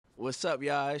What's up,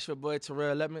 y'all? It's your boy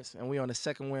Terrell Edmunds, and we on the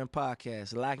Second Win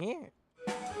Podcast. Lock in.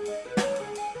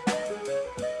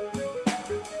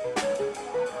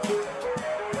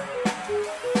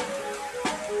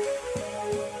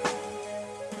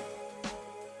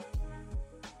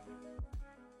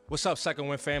 What's up, Second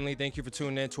Win family? Thank you for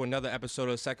tuning in to another episode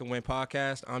of the Second Win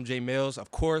Podcast. I'm Jay Mills, of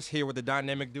course, here with the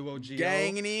dynamic duo Gio.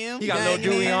 Ganging him. He got a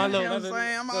little Dewey on, you know what I'm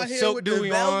saying? I'm out here with the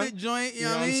velvet joint, you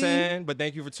know what I'm saying? But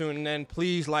thank you for tuning in.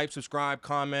 Please like, subscribe,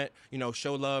 comment,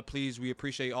 show love, please. We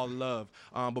appreciate all the love.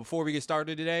 But before we get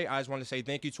started today, I just want to say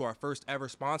thank you to our first ever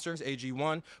sponsors,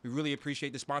 AG1. We really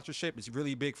appreciate the sponsorship. It's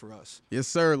really big for us. Yes,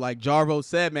 sir. Like Jarvis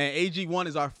said, man, AG1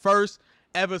 is our first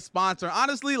ever sponsor.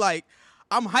 Honestly,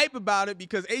 I'm hype about it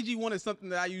because AG1 is something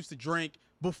that I used to drink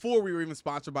before we were even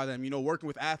sponsored by them. Working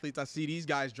with athletes, I see these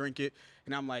guys drink it,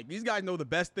 and I'm like, these guys know the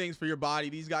best things for your body.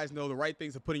 These guys know the right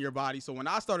things to put in your body. So when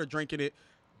I started drinking it,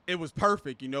 it was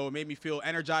perfect. It made me feel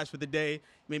energized for the day,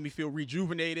 made me feel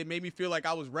rejuvenated, made me feel like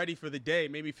I was ready for the day,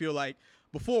 made me feel like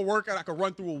before workout I could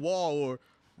run through a wall or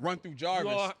run through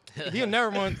Jarvis. He'll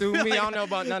never run through me. I don't know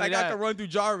about none of that. I could run through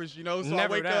Jarvis, So never I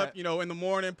wake that. up, in the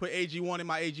morning, put AG1 in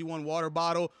my AG1 water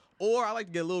bottle. Or I like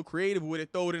to get a little creative with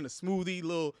it, throw it in a smoothie,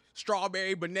 little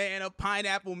strawberry, banana,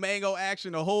 pineapple, mango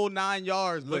action, the whole 9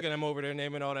 yards. Look at him over there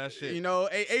naming all that shit.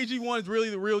 AG1 is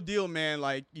really the real deal, man.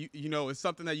 It's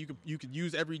something that you could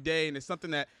use every day, and it's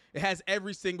something that it has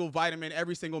every single vitamin,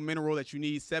 every single mineral that you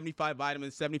need, 75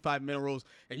 vitamins, 75 minerals,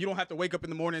 and you don't have to wake up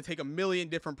in the morning and take a million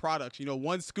different products.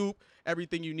 One scoop,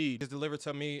 everything you need. It's delivered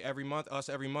to me every month, us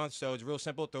every month, so it's real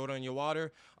simple. Throw it in your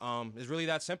water. It's really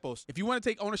that simple. If you want to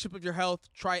take ownership of your health,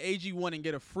 try AG1 and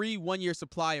get a free 1-year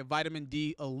supply of vitamin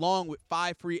D along with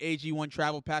 5 free AG1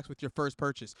 travel packs with your first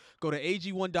purchase. Go to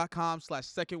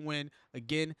AG1.com/secondwin.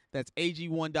 Again, that's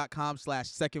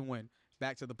AG1.com/secondwin.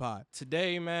 Back to the pod.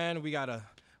 Today, man, we got a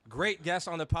great guest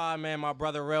on the pod, man. My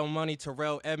brother, Real Money,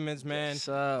 Terrell Edmunds, man. What's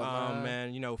up,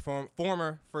 man?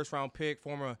 Former first-round pick,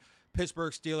 former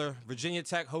Pittsburgh Steeler, Virginia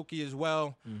Tech Hokie as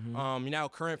well. You're now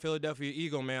current Philadelphia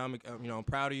Eagle, man. I'm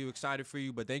proud of you, excited for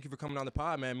you. But thank you for coming on the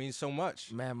pod, man. It means so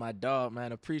much. Man, my dog,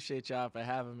 man. Appreciate y'all for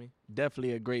having me.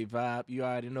 Definitely a great vibe. You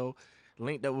already know.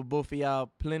 Linked up with both of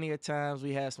y'all plenty of times.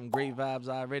 We had some great vibes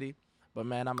already. But,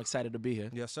 man, I'm excited to be here.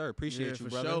 Yes, sir. Appreciate you,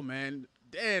 for brother. sure, man.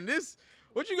 Damn,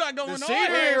 what you got going on scenery,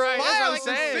 here? right? That's what I'm the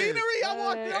saying. scenery. I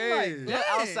walked in, I'm like, Look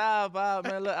outside vibe,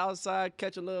 man. Look outside,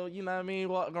 catch a little,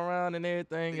 walking around and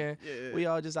everything. And we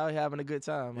all just out here having a good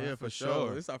time, man. Yeah, for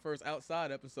sure. This is our first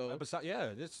outside episode.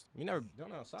 We never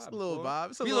done outside. It's a little before.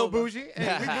 vibe. It's a We little bougie.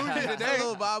 Hey, we bougie It's today. a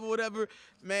little vibe or whatever.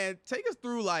 Man, take us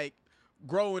through,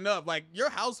 growing up. Your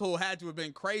household had to have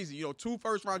been crazy. 2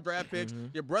 first-round draft picks.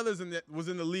 Your brother's was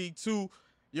in the league, too.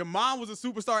 Your mom was a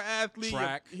superstar athlete.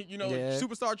 Track.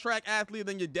 Superstar track athlete.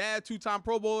 Then your dad, 2-time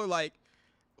Pro Bowler.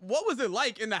 What was it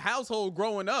like in the household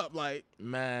growing up?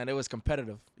 Man, it was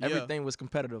competitive. Yeah. Everything was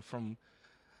competitive, from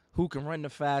who can run the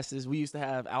fastest. We used to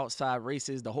have outside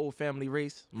races, the whole family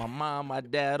race. My mom, my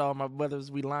dad, all my brothers,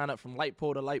 we line up from light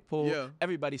pole to light pole. Yeah.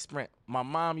 Everybody sprint. My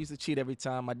mom used to cheat every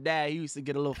time. My dad, he used to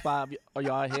get a little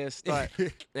 5-yard head start.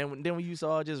 And then we used to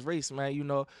all just race,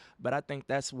 man, But I think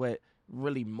that's what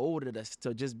really molded us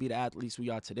to just be the athletes we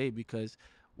are today, because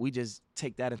we just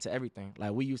take that into everything.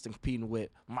 We used to competing with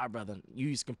my brother. You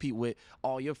used to compete with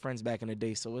all your friends back in the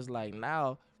day. So it's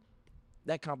now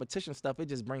that competition stuff, it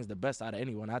just brings the best out of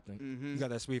anyone, I think. You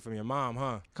got that speed from your mom,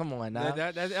 huh? Come on now.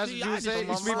 That's what See, you I would say?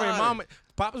 just- Speed from your mom.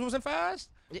 Pops wasn't fast?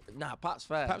 Nah, Pop's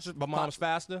fast. But mom's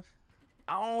faster?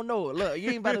 I don't know. Look,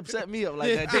 you ain't about to set me up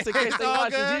like that. Just in case they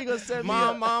watch it, you ain't gonna set me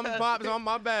up. Mom, Pops, on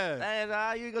my bad.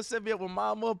 And you ain't gonna set me up with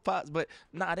mom or Pops. But,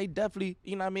 nah, they definitely,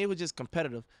 it was just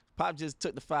competitive. Pop just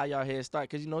took the 5-yard head start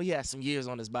because, he had some years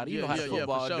on his body. You know how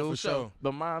football do. For sure.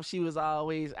 But mom, she was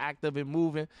always active and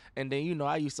moving. And then,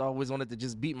 I used to always wanted to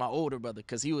just beat my older brother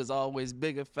because he was always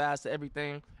bigger, faster,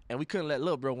 everything. And we couldn't let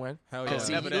little bro win. Hell Because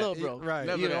yeah. he little bro. Right.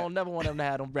 Never want him to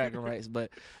have them bragging rights.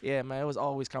 But, yeah, man, it was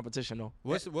always competition, though.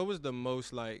 What was the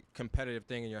most, competitive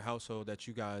thing in your household that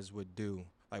you guys would do?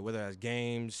 Whether that's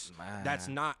games, that's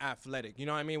not athletic. You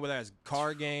know what I mean? Whether that's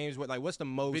card games, what's the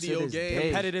most Video games.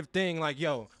 competitive thing?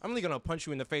 I'm only going to punch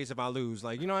you in the face if I lose.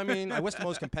 You know what I mean? What's the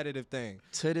most competitive thing?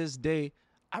 To this day,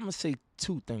 I'm going to say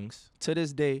 2 things. To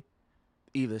this day,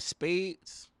 either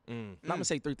spades. I'm going to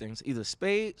say 3 things. Either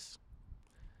spades,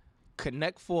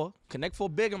 Connect Four. Connect Four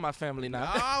big in my family now.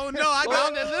 Oh, no. I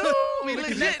got it. We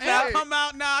legit Connect now. Four come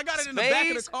out now. I got it in the back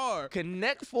of the car.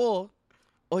 Connect Four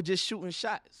or just shooting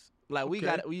shots. We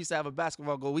Okay. we used to have a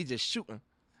basketball goal. We just shooting.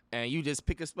 And you just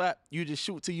pick a spot. You just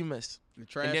shoot till you miss. The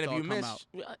trash and then if talk you come miss,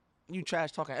 out. you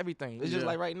trash talking everything. It's just Yeah.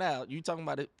 like right now. You talking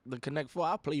about the Connect Four.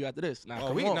 I'll play you after this. Nah, Oh,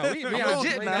 come we on. no, we I'm gotta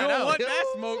legit play now. that You don't out. want that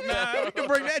smoke now. We can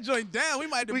bring that joint down. We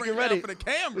might have to We bring can it run down it. for the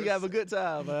cameras. We have a good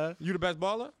time, man. You the best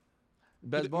baller?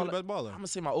 Best Who the baller. best baller? I'm gonna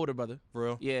say my older brother. For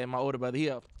real? Yeah, my older brother. He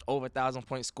a over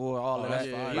 1,000-point scorer, all Oh, of that's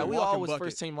that. fire. Like we Walking always bucket.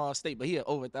 first team all state, but he had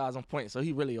over 1,000 points, so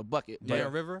he really a bucket. Dan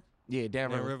But, River? yeah, Dan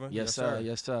Dan River. River? Yes, Yes, sir. sir.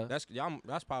 Yes, sir.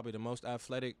 That's probably the most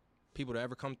athletic people to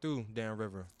ever come through Dan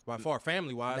River. By far,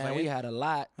 family-wise. Man, like, we had a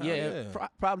lot. Hell Yeah, yeah.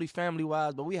 probably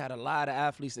family-wise, but we had a lot of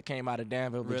athletes that came out of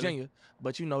Danville, Really? Virginia.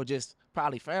 But, just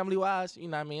probably family-wise, you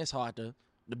know what I mean? It's hard to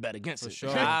bet against For it. sure.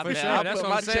 I, For man, sure. I That's put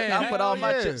what I'm my saying. I put all Hell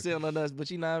my yeah. chips in on us, but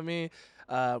you know what I mean?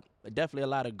 Definitely a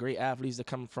lot of great athletes that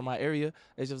come from our area.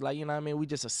 It's just like, you know what I mean? We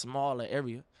just a smaller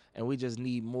area, and we just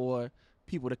need more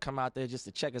people to come out there just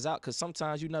to check us out, because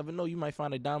sometimes you never know. You might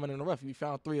find a diamond in the rough. We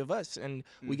found 3 of us, and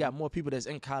we got more people that's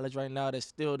in college right now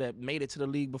that made it to the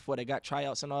league before they got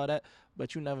tryouts and all that.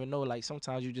 But you never know. Like,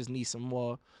 sometimes you just need some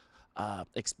more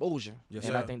exposure. Yes,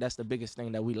 and I sir. think that's the biggest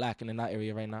thing that we lacking in our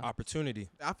area right now. Opportunity.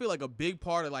 I feel like a big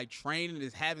part of like training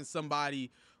is having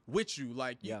somebody with you.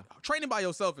 Like, Yeah. training by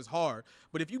yourself is hard,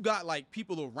 but if you got like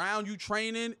people around you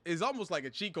training, it's almost like a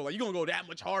cheat code. Like, you're gonna go that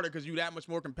much harder because you that much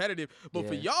more competitive. But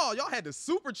for y'all had the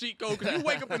super cheat code, because you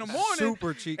wake up in the morning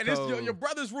Super cheat and it's code. your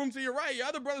brother's room to your right, your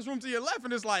other brother's room to your left,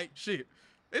 and it's like, shit,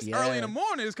 it's Yeah. early in the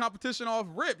morning. It's competition off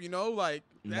rip, like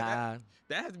Nah.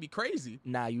 that has to be crazy.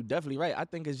 Nah, you definitely right. I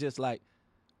think it's just like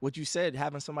what you said,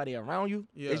 having somebody around you,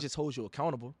 Yeah. it just holds you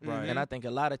accountable. Right. And I think a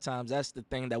lot of times that's the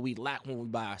thing that we lack when we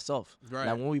by ourselves. Right.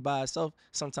 Like when we by ourselves,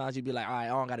 sometimes you be like, all right, I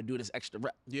don't got to do this extra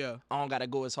rep. Yeah. I don't got to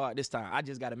go as hard this time. I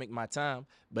just got to make my time.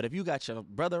 But if you got your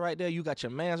brother right there, you got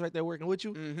your mans right there working with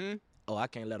you, Mm-hmm. oh, I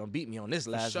can't let them beat me on this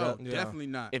For last sure. rep. Yeah. Definitely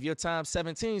not. If your time's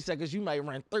 17 seconds, you might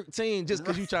run 13 just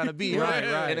because you trying to beat him. Right,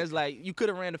 right. And it's like, you could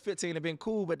have ran the 15 and been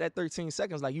cool, but that 13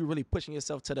 seconds, like, you really pushing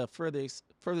yourself to the furthest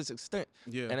extent.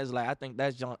 Yeah. And it's like, I think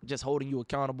that's just holding you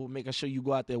accountable, making sure you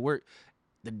go out there work.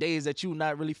 The days that you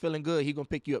not really feeling good, he going to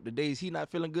pick you up. The days he not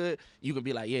feeling good, you can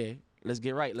be like, yeah, let's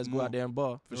get right. Let's go out there and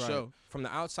ball. For Right. sure. From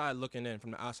the outside looking in,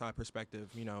 from the outside perspective,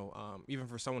 even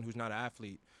for someone who's not an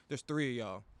athlete, there's 3 of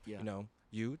y'all. Yeah.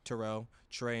 You, Terrell,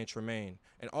 Trey, and Tremaine.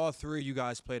 And all 3 of you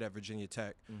guys played at Virginia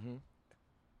Tech. Mm-hmm.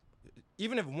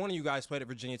 Even if one of you guys played at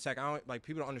Virginia Tech,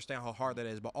 people don't understand how hard that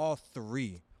is, but all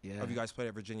 3 Yeah. of you guys played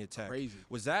at Virginia Tech. Crazy.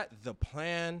 Was that the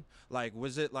plan? Like,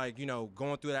 was it like,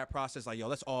 going through that process, like, yo,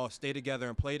 let's all stay together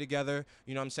and play together?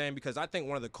 You know what I'm saying? Because I think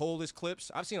one of the coldest clips,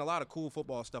 I've seen a lot of cool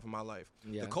football stuff in my life.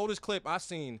 Yeah. The coldest clip I've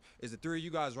seen is the 3 of you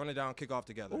guys running down kickoff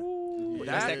together. Ooh,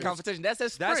 Yeah. that's that That- competition. That's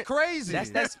that sprint. That's crazy. That's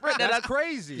that sprint. That's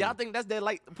crazy. Y'all think that's that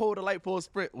light pole to light pole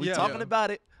sprint? We Yeah. talking Yeah. about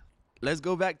it. Let's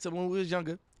go back to when we was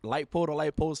younger. Light pole to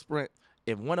light pole sprint.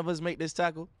 If one of us make this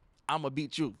tackle, I'm going to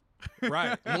beat you.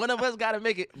 Right. One of us got to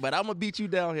make it, but I'm going to beat you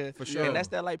down here. For sure. And that's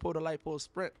that light pole to light pole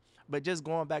sprint. But just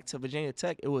going back to Virginia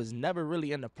Tech, it was never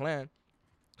really in the plan,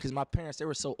 because my parents, they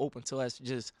were so open to us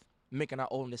just making our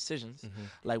own decisions.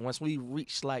 Like, once we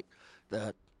reached, like,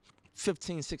 the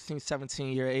 15, 16,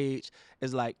 17-year age,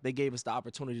 it's like they gave us the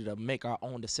opportunity to make our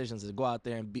own decisions and go out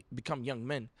there and become young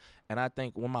men. And I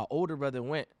think when my older brother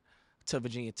went to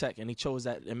Virginia Tech and he chose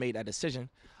that and made that decision,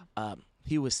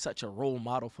 he was such a role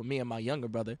model for me and my younger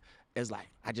brother. It's like,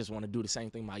 I just want to do the same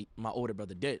thing my older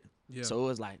brother did. Yeah. So it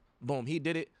was like, boom, he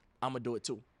did it, I'm going to do it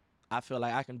too. I feel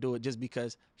like I can do it just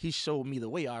because he showed me the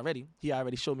way already. He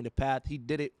already showed me the path. He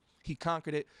did it. He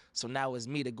conquered it. So now it's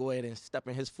me to go ahead and step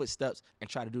in his footsteps and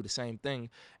try to do the same thing.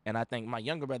 And I think my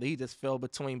younger brother, he just fell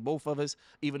between both of us.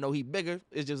 Even though he bigger,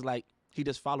 it's just like he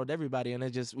just followed everybody, and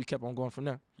we kept on going from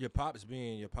there. Your pops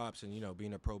being your pops and,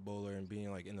 being a Pro Bowler and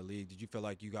being, like, in the league, did you feel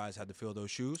like you guys had to fill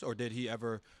those shoes? Or did he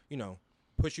ever,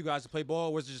 push you guys to play ball?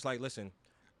 Or was it just like, listen,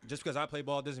 just because I play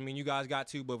ball doesn't mean you guys got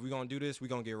to, but if we're going to do this, we're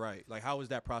going to get right? Like, how was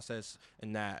that process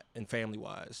and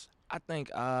family-wise? I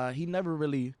think he never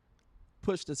really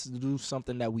pushed us to do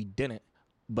something that we didn't,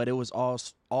 but it was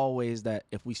always that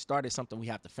if we started something, we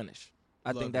have to finish.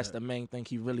 I Love think that's that. the main thing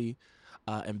he really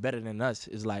embedded in us,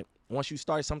 is like, once you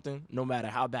start something, no matter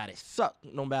how bad it sucks,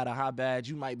 no matter how bad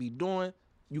you might be doing,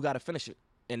 you got to finish it.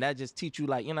 And that just teach you,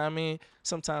 like, you know what I mean?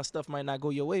 Sometimes stuff might not go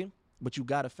your way, but you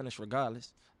got to finish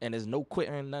regardless. And there's no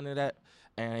quitting, none of that.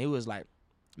 And he was like,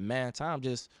 man, Tom,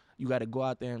 you got to go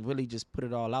out there and really just put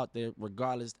it all out there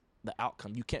regardless the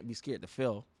outcome. You can't be scared to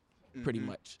fail, pretty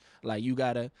much. Like, you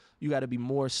gotta be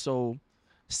more so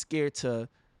scared to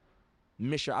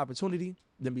miss your opportunity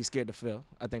than be scared to fail.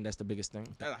 I think that's the biggest thing.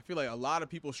 I feel like a lot of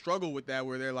people struggle with that,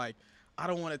 where they're like, I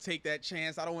don't want to take that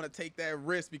chance. I don't want to take that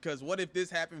risk, because what if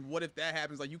this happens? What if that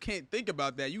happens? Like, you can't think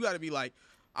about that. You got to be like,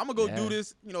 I'm going to go do Yeah.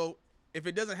 this. If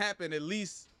it doesn't happen, at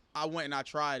least I went and I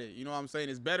tried it. You know what I'm saying?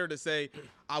 It's better to say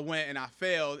I went and I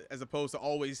failed as opposed to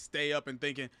always stay up and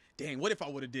thinking, dang, what if I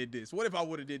would have did this? What if I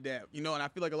would have did that? You know, and I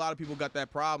feel like a lot of people got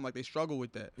that problem. Like, they struggle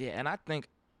with that. Yeah, and I think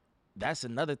that's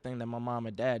another thing that my mom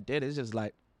and dad did. It's just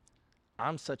like,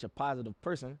 I'm such a positive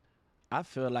person. I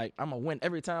feel like I'm going to win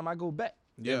every time I go back.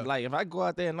 Yeah. Like, if I go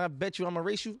out there and I bet you I'm going to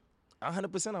race you,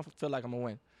 100% I feel like I'm going to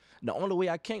win. The only way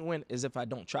I can't win is if I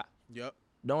don't try. Yep.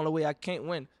 The only way I can't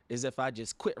win is if I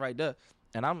just quit right there.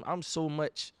 And I'm so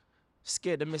much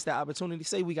scared to miss that opportunity.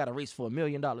 Say we got a race for $1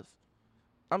 million.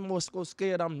 I'm more so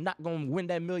scared I'm not going to win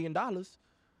that $1 million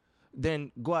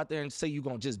than go out there and say you're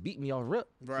going to just beat me off rip.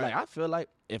 Right. Like, I feel like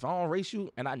if I don't race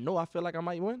you and I know I feel like I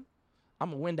might win, I'm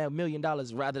going to win that $1 million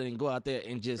rather than go out there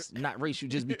and just not race you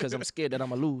just because I'm scared that I'm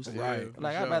going to lose. Right.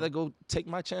 Like, I'd rather go take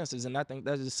my chances. And I think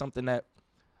that's just something that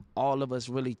all of us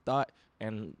really thought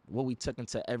and what we took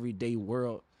into everyday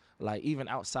world, like even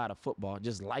outside of football,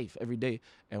 just life every day.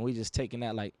 And we just taking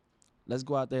that, like, let's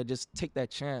go out there, just take that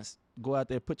chance. Go out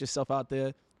there, put yourself out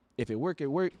there. If it work, it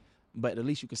work. But at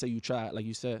least you can say you tried, like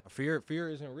you said. Fear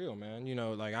isn't real, man. You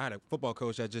know, like I had a football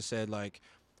coach that just said, like,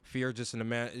 fear just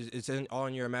it's all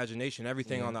in your imagination.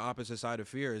 Everything on the opposite side of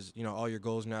fear is, you know, all your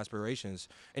goals and aspirations.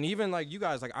 And even like you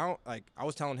guys, like I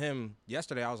was telling him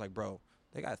yesterday, I was like, bro,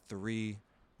 they got 3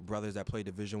 brothers that play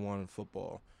Division I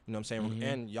football. You know what I'm saying?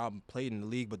 And y'all played in the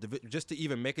league, but just to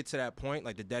even make it to that point,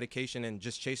 like the dedication and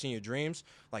just chasing your dreams,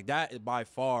 like that by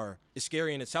far is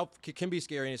scary in itself. Can be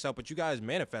scary in itself, but you guys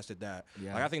manifested that.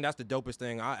 Yeah. Like I think that's the dopest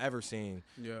thing I ever seen.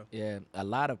 Yeah. Yeah, a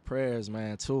lot of prayers,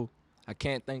 man, too. I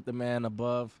can't thank the man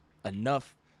above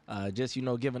enough, just, you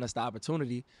know, giving us the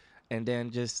opportunity. And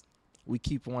then just we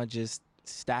keep on just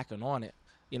stacking on it.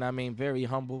 You know what I mean? Very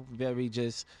humble, very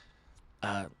just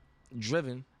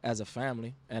driven as a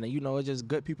family. And, you know, it's just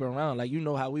good people around. Like, you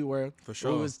know how we were. For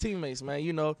sure. We was teammates, man.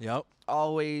 You know, Yep.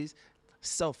 always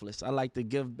selfless. I like to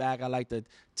give back. I like to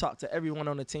talk to everyone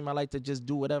on the team. I like to just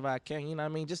do whatever I can. You know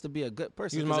what I mean? Just to be a good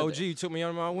person. You was my 'Cause OG. You took me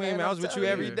under my wing, man. I I'm was with you telling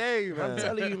every you. day, man. I'm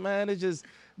telling you, man, it's just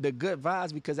the good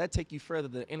vibes because that take you further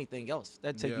than anything else.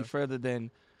 That take Yeah. you further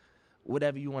than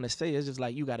whatever you want to say. It's just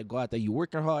like you got to go out there. You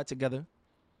working hard together.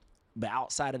 But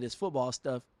outside of this football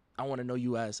stuff, I want to know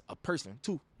you as a person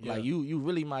too. Yeah. Like you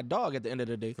really my dog at the end of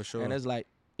the day. For sure. And it's like,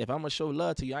 if I'm going to show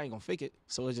love to you, I ain't going to fake it.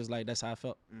 So it's just like, that's how I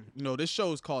felt. You know, this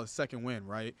show is called Second Win,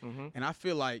 right? And I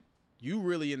feel like you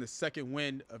really in the second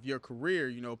win of your career.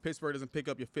 You know, Pittsburgh doesn't pick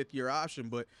up your 5th-year option,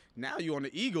 but now you're on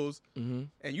the Eagles, and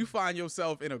you find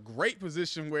yourself in a great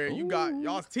position where you got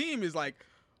y'all's team is like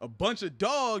a bunch of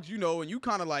dogs, you know, and you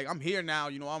kind of like, I'm here now,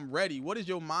 you know, I'm ready. What is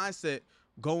your mindset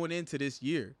going into this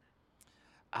year?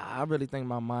 I really think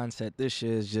my mindset this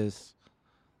year is just,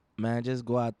 man, just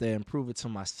go out there and prove it to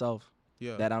myself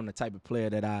Yeah. that I'm the type of player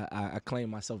that I claim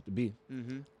myself to be.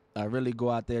 I really go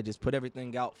out there, just put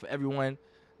everything out for everyone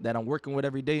that I'm working with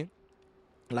every day.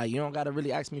 Like, you don't got to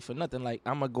really ask me for nothing. Like,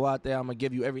 I'm going to go out there, I'm going to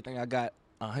give you everything I got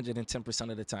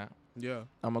 110% of the time. Yeah.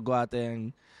 I'm going to go out there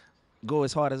and go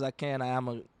as hard as I can. I'm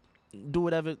going to do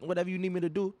whatever you need me to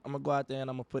do. I'm going to go out there and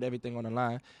I'm going to put everything on the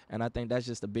line. And I think that's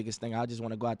just the biggest thing. I just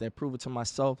want to go out there, prove it to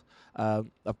myself.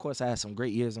 Of course, I had some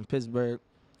great years in Pittsburgh,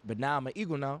 but now I'm an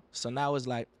Eagle now. So now it's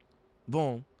like,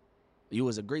 boom, you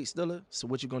was a great Steeler, so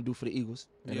what you going to do for the Eagles?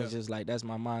 And it's just like, that's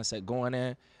my mindset, going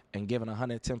in and giving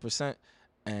 110%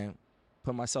 and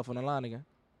put myself on the line again.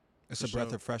 It's a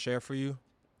breath of fresh air for you.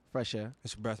 Fresh air.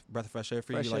 It's a breath of fresh air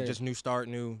for Fresh you. Like air. just new start,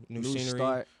 new scenery.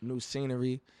 Start, new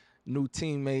scenery, new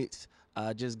teammates,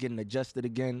 just getting adjusted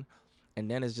again. And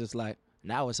then it's just like,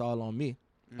 now it's all on me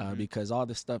because all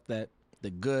the stuff that,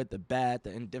 the good, the bad,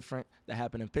 the indifferent that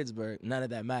happened in Pittsburgh, none of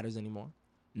that matters anymore.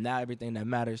 Now everything that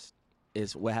matters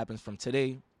is what happens from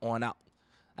today on out.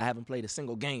 I haven't played a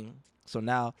single game. So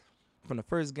now, from the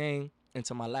first game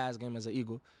into my last game as an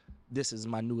Eagle, this is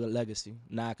my new legacy.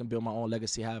 Now I can build my own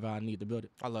legacy however I need to build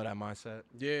it. I love that mindset.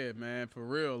 Yeah, man, for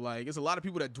real. Like, it's a lot of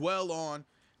people that dwell on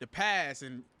the past,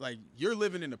 and like you're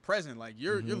living in the present. Like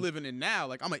you're living in now.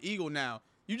 Like, I'm an Eagle now.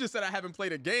 You just said I haven't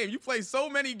played a game. You played so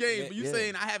many games, but you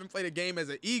saying I haven't played a game as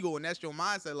an Eagle, and that's your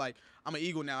mindset. Like, I'm an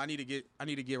Eagle now. I need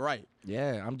to get right.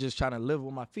 Yeah, I'm just trying to live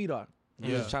where my feet are. I'm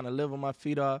just trying to live where my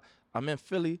feet are. I'm in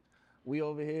Philly. We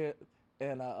over here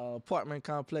in an apartment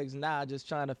complex now, just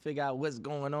trying to figure out what's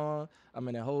going on. I'm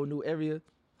in a whole new area,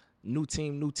 new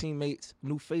team, new teammates,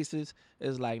 new faces.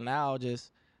 It's like now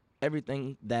just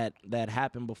everything that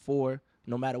happened before,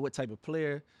 no matter what type of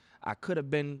player I could have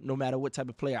been, no matter what type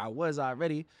of player I was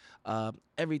already,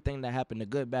 everything that happened, the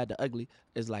good, bad, the ugly,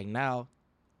 is like now,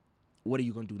 what are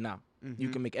you going to do now? You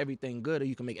can make everything good or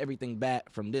you can make everything bad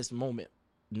from this moment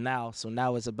now. So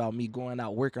now it's about me going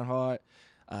out, working hard,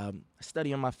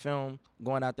 studying my film,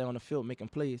 going out there on the field, making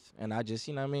plays. And I just,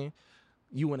 you know what I mean?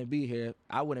 You wouldn't be here.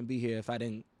 I wouldn't be here if I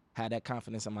didn't have that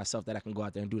confidence in myself that I can go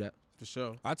out there and do that. For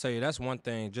sure. I tell you, that's one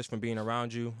thing just from being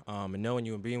around you and knowing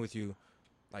you and being with you.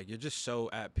 Like, you're just so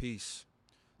at peace.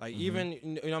 Like, even,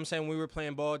 you know what I'm saying, when we were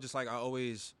playing ball, just like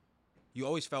you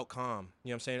always felt calm. You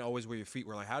know what I'm saying? Always where your feet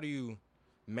were. Like, how do you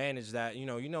manage that? You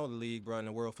know the league, bro, in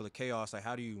the world full of chaos. Like,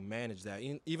 how do you manage that?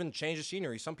 Even change the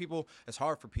scenery. Some people, it's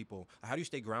hard for people. How do you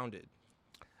stay grounded?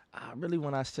 Really,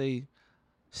 when I say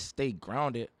stay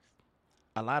grounded,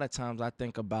 a lot of times I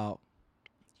think about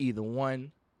either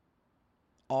one,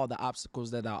 all the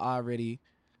obstacles that I already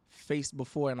faced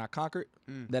before and I conquered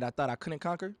that I thought I couldn't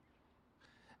conquer.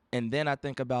 And then I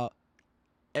think about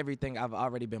everything I've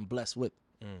already been blessed with.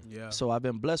 Yeah. So I've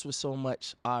been blessed with so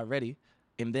much already.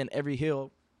 And then every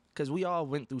hill, because we all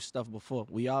went through stuff before.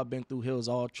 We all been through hills,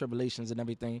 all tribulations and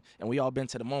everything. And we all been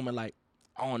to the moment like,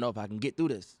 I don't know if I can get through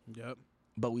this. Yep.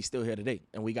 But we still here today,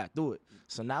 and we got through it.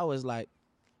 So now it's like,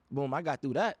 boom, I got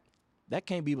through that. That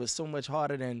can't be but so much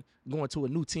harder than going to a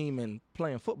new team and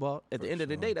playing football. At the end of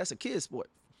the day, that's a kid sport.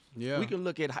 Yeah. We can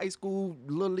look at high school,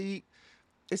 little league.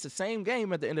 It's the same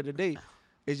game at the end of the day.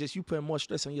 It's just you putting more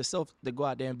stress on yourself to go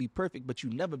out there and be perfect, but you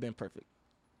never been perfect.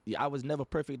 Yeah, I was never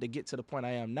perfect to get to the point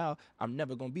I am now. I'm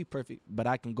never going to be perfect, but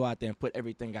I can go out there and put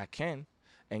everything I can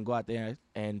and go out there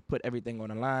and put everything on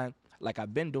the line like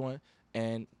I've been doing.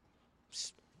 And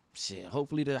shit,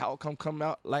 hopefully the outcome come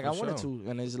out like I wanted to.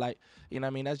 And it's like, you know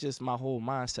what I mean? That's just my whole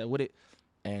mindset with it.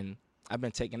 And I've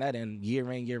been taking that in,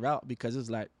 year out, because it's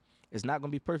like, it's not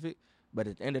going to be perfect. But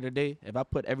at the end of the day, if I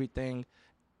put everything,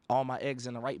 all my eggs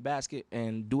in the right basket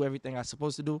and do everything I'm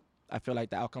supposed to do, I feel like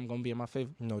the outcome going to be in my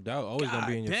favor. No doubt. Always going to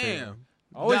be in your favor.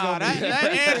 Always that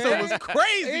answer was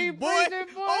crazy, boy.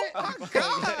 Boy. Oh, my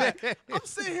God. I'm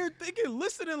sitting here thinking,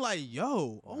 listening like,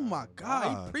 yo, oh, my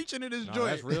God. He preaching in his joint.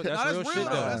 That's real. That's Nah, real shit,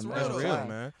 though. That's real,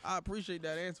 man. I appreciate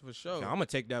that answer for sure. Yeah, I'm going to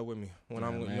take that with me when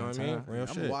I'm, you know what I mean? Real shit.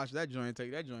 I'm going to watch that joint and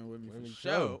take that joint with me for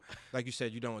sure. Like you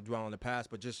said, you don't dwell on the past,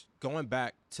 but just going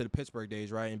back to the Pittsburgh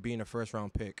days, right, and being a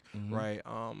first-round pick, right,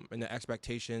 and the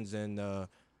expectations and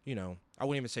you know, I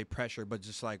wouldn't even say pressure, but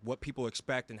just like what people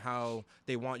expect and how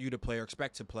they want you to play or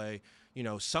expect to play. You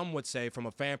know, some would say from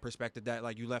a fan perspective that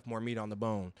like you left more meat on the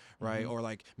bone, right? Or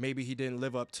like maybe he didn't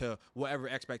live up to whatever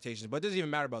expectations, but it doesn't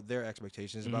even matter about their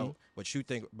expectations, about what you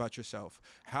think about yourself.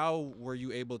 How were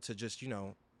you able to just, you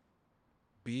know,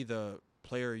 be the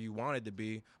player you wanted to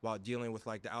be while dealing with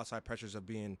like the outside pressures of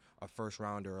being a first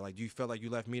rounder? Like, do you feel like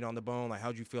you left meat on the bone? Like,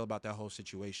 how'd you feel about that whole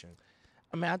situation?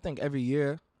 I mean, I think every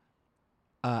year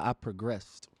I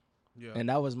progressed. Yeah. And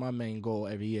that was my main goal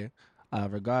every year.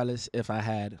 Regardless if I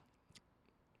had,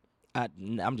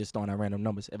 I'm just throwing out random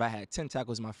numbers. If I had 10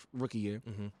 tackles my rookie year,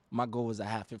 my goal was to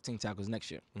have 15 tackles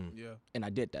next year. Yeah. And I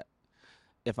did that.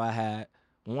 If I had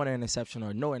one interception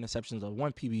or no interceptions or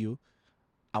one PBU,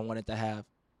 I wanted to have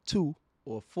 2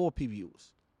 or 4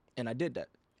 PBUs. And I did that.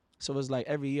 So it's like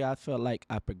every year I felt like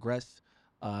I progressed.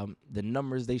 The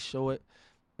numbers, they show it.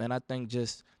 And I think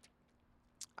just,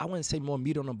 I wouldn't say more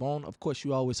meat on the bone. Of course,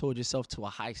 you always hold yourself to a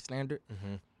high standard.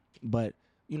 But,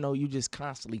 you know, you just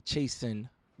constantly chasing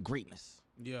greatness.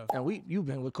 Yeah. And you've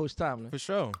been with Coach Tomlin. For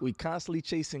sure. We constantly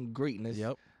chasing greatness.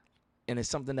 Yep. And it's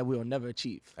something that we'll never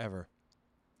achieve. Ever.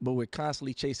 But we're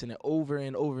constantly chasing it over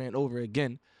and over and over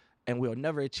again. And we'll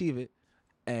never achieve it.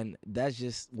 And that's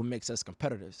just what makes us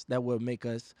competitors. That will make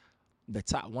us the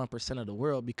top 1% of the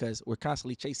world, because we're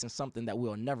constantly chasing something that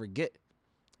we'll never get.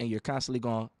 And you're constantly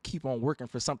going to keep on working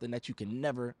for something that you can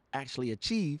never actually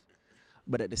achieve.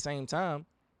 But at the same time,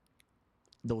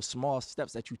 those small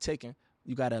steps that you're taking,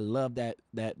 you got to love that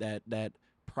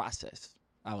process,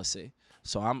 I would say.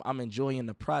 So I'm enjoying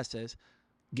the process,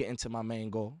 getting to my main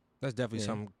goal. That's definitely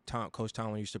something Coach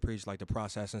Tomlin used to preach, like the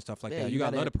process and stuff like that. You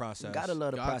got to love the process. You got to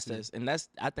love the process. And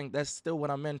I think that's still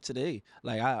what I'm in today.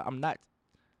 Like, I'm not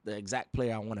the exact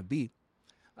player I want to be.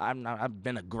 I've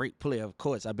been a great player, of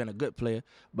course. I've been a good player.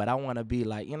 But I want to be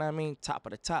like, you know what I mean, top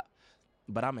of the top.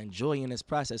 But I'm enjoying this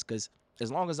process, because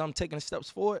as long as I'm taking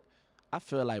steps forward, I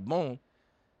feel like, boom,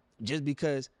 just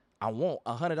because I want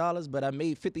 $100, but I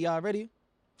made 50 already,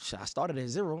 I started at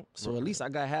 0. So at least I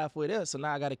got halfway there. So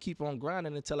now I got to keep on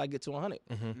grinding until I get to 100.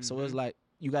 So it's like,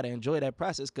 you got to enjoy that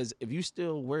process, because if you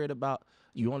still worried about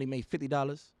you only made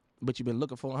 $50, but you've been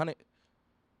looking for 100,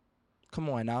 come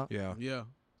on now. Yeah. Yeah.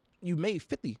 You made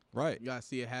 50. Right. You got to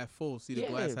see it half full, see the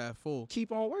glass half full.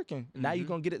 Keep on working. Now you're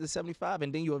going to get it to 75,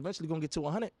 and then you're eventually going to get to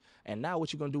 100. And now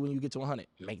what you going to do when you get to 100?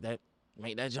 Make that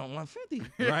jump 150.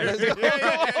 Right. Let's go. For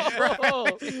real.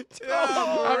 What you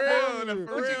going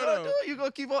to do? You're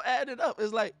going to keep on adding it up.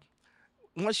 It's like,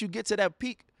 once you get to that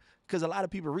peak, Because a lot of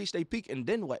people reach their peak, and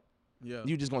then what? Yeah.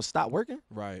 You just gonna stop working?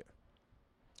 Right.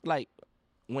 Like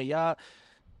when y'all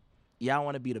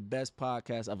want to be the best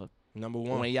podcast ever. Number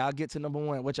one. When y'all get to number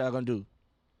one, what y'all gonna do?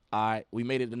 All right, we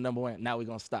made it to number one. Now we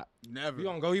gonna stop. Never. You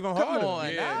gonna go even Come harder.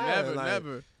 on, Yeah, nah. never, Like,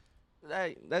 never.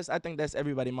 Like, I think that's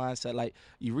everybody's mindset. Like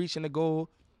you reaching the goal,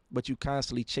 but you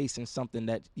constantly chasing something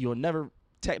that you'll never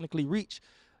technically reach.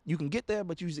 You can get there,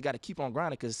 but you just got to keep on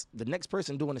grinding because the next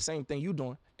person doing the same thing you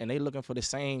doing, and they looking for the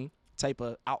same type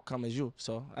of outcome as you.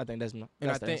 So I think that's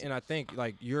I think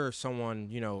like you're someone,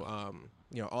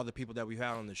 all the people that we've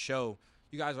had on the show,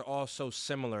 you guys are all so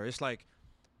similar. It's like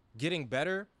getting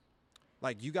better.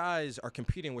 Like you guys are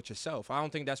competing with yourself. I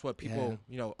don't think that's what people,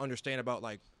 understand about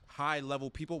like high level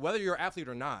people, whether you're an athlete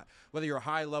or not, whether you're a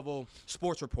high level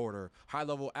sports reporter, high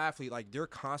level athlete, like they're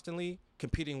constantly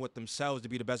competing with themselves to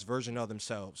be the best version of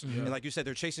themselves. Mm-hmm. And like you said,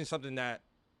 they're chasing something that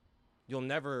you'll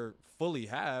never fully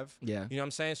have. Yeah. You know what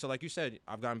I'm saying? So like you said,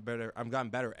 I've gotten better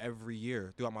every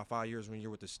year throughout my 5 years when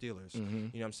you're with the Steelers. Mm-hmm. You know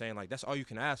what I'm saying? Like that's all you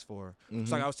can ask for. Mm-hmm.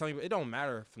 It's like I was telling you, it don't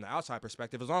matter from the outside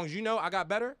perspective. As long as you know I got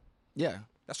better, yeah,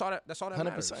 that's all that 100%.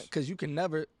 matters. Because you can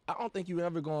never. I don't think you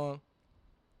ever gonna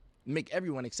make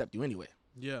everyone accept you anyway.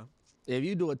 Yeah. If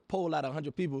you do a poll out of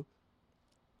 100 people,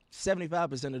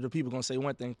 75% of the people gonna say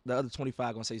one thing, the other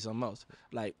 25 gonna say something else.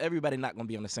 Like everybody not gonna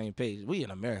be on the same page. We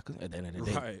in America at the end of the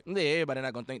day. Right. Yeah, everybody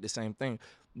not gonna think the same thing.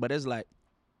 But it's like,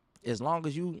 as long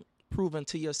as you proving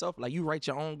to yourself, like you write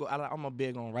your own goal. I'm a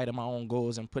big on writing my own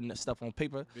goals and putting that stuff on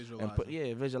paper.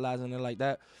 Visualizing. Visualizing it like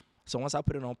that. So once I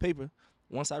put it on paper,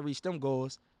 once I reach them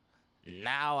goals,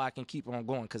 now I can keep on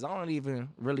going. Cause I don't even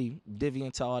really divvy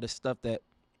into all the stuff that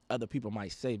other people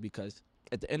might say, because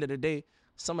at the end of the day,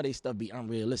 some of these stuff be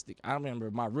unrealistic. I remember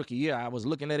my rookie year, I was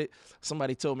looking at it.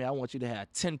 Somebody told me I want you to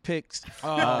have 10 picks,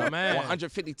 man.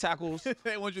 150 tackles.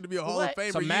 They want you to be a Hall What? of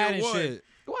Famer. Some year Madden one. shit.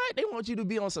 What? They want you to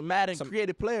be on some Madden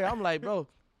creative player. I'm like, bro,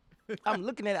 I'm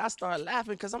looking at it. I start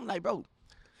laughing because I'm like, bro,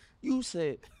 you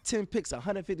said 10 picks,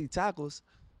 150 tackles.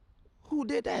 Who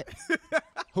did that?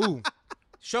 Who?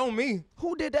 Show me.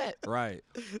 Who did that? Right.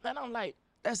 And I'm like,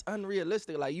 that's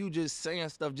unrealistic. Like, you just saying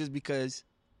stuff just because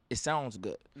it sounds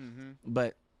good. Mm-hmm.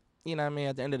 But, you know what I mean?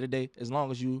 At the end of the day, as long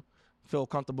as you feel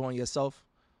comfortable in yourself,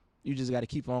 you just got to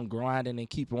keep on grinding and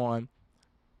keep on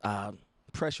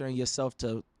pressuring yourself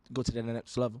to go to the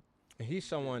next level. And he's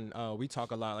someone we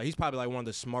talk a lot. Like he's probably like one of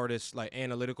the smartest, like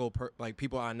analytical,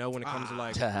 people I know when it comes to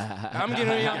like. I'm getting.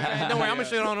 Don't worry, I'm gonna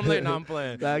shit on him later. No, I'm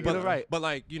playing. Nah, get it right. But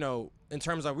like in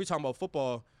terms of we talking about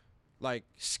football, like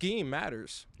scheme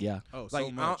matters. Yeah. Oh, Like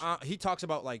so much. he talks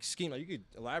about like scheme. Like you could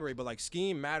elaborate, but like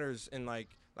scheme matters. And like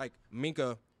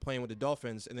Minka playing with the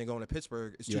Dolphins and then going to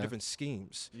Pittsburgh is two Yeah. different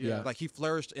schemes. Yeah. Like he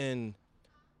flourished in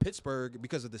Pittsburgh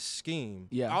because of the scheme.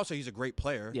 Yeah. Also, he's a great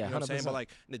player. Yeah, You know what I'm saying? 100%. But like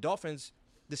the Dolphins,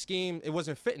 the scheme, it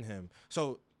wasn't fitting him.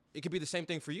 So it could be the same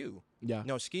thing for you. Yeah.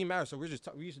 No, scheme matters. So we used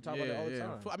to talk about it all the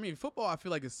time. I mean, football, I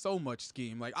feel like is so much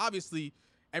scheme. Like, obviously,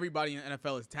 everybody in the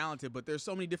NFL is talented, but there's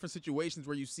so many different situations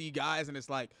where you see guys and it's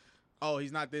like, oh,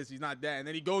 he's not this, he's not that. And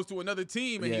then he goes to another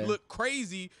team and he Yeah. look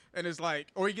crazy and it's like,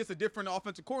 or he gets a different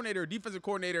offensive coordinator or defensive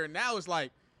coordinator, and now it's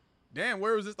like, damn,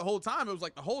 where was this the whole time? It was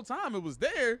like the whole time it was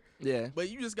there. Yeah. But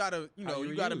you just gotta, you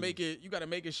gotta make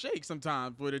it shake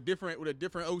sometimes with a different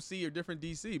OC or different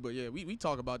DC. But yeah, we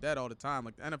talk about that all the time.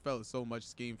 Like the NFL is so much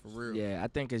scheme for real. Yeah, I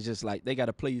think it's just like they got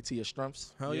to play you to your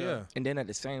strengths. Hell Yeah. yeah. And then at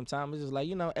the same time, it's just like,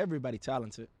 everybody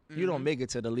talented. You don't make it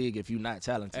to the league if you're not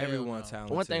talented. Everyone no.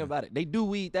 talented. One thing about it, they do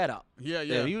weed that out. Yeah,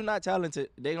 yeah. If you're not talented,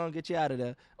 they're going to get you out of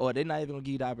there, or they're not even going to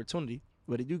give you the opportunity.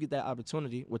 But if you get that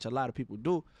opportunity, which a lot of people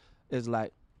do, is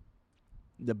like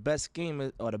the best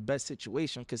scheme or the best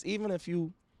situation. Because even if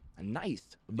you are nice,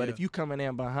 but Yeah. if you coming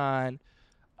in behind,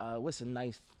 what's a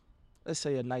nice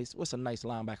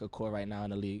linebacker core right now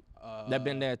in the league? That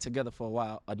been there together for a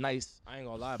while. A nice. I ain't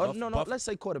gonna lie. Oh, no. Let's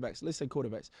say quarterbacks.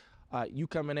 You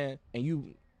coming in and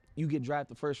you get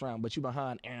drafted first round, but you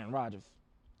behind Aaron Rodgers.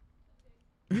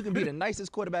 You can be the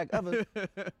nicest quarterback ever.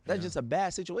 That's just a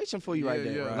bad situation for you right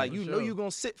there. Yeah, Like for you know sure. you're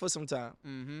gonna sit for some time,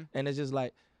 Mm-hmm. and it's just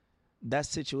like that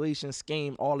situation,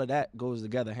 scheme, all of that goes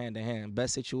together hand in hand.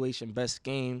 Best situation, best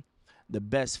scheme, the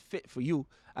best fit for you.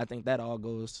 I think that all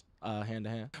goes hand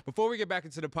in hand. Before we get back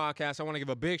into the podcast, I want to give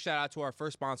a big shout out to our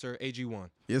first sponsor, AG1.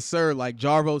 Yes, sir. Like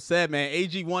Jarvis said, man,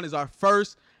 AG1 is our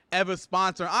first ever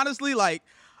sponsor. Honestly, like,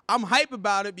 I'm hype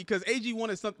about it because AG1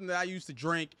 is something that I used to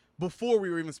drink before we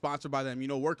were even sponsored by them.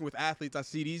 Working with athletes, I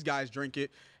see these guys drink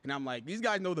it, and I'm like, these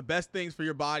guys know the best things for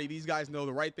your body. These guys know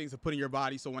the right things to put in your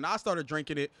body. So when I started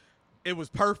drinking it, it was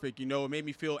perfect. It made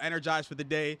me feel energized for the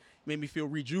day, made me feel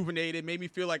rejuvenated, made me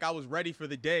feel like I was ready for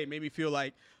the day, made me feel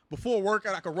like before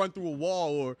workout I could run through a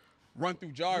wall, or run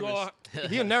through Jarvis.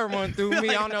 He'll never run through me.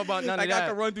 I don't know about none Like of that. I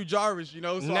can run through Jarvis, you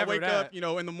know. So Never I wake that. up, you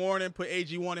know, in the morning, put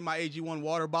AG1 in my AG1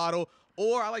 water bottle.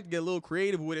 Or I like to get a little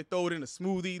creative with it, throw it in a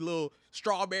smoothie, little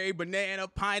strawberry, banana,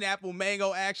 pineapple,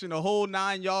 mango action, the whole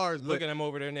 9 yards. Look at him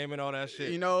over there naming all that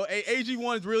shit. You know,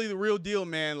 AG1 is really the real deal,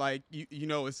 man. Like, you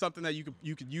know, it's something that you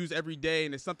could use every day,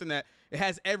 and it's something that it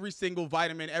has every single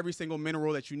vitamin, every single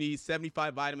mineral that you need,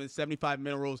 75 vitamins, 75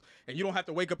 minerals, and you don't have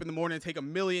to wake up in the morning and take a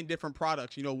million different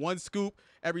products. You know, one scoop,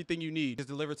 everything you need. It's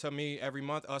delivered to me every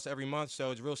month, us every month,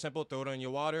 so it's real simple. Throw it in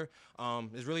your water.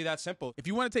 It's really that simple. If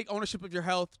you want to take ownership of your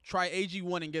health, try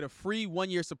AG1 and get a free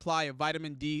 1-year supply of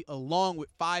vitamin D along with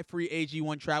 5 free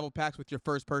AG1 travel packs with your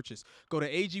first purchase. Go to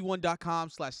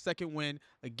AG1.com/secondwin.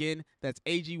 Again, that's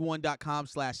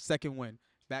AG1.com/secondwin.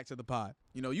 Back to the pod.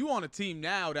 You know, you on a team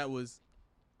now that was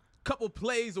a couple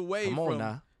plays away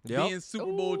from being Super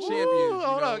Bowl champions.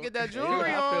 Hold on, get that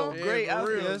jewelry on. I feel great. I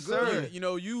feel Yes, good. You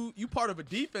know, you part of a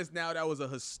defense now that was a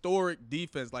historic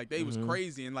defense. Like, they was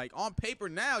crazy. And, like, on paper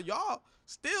now, y'all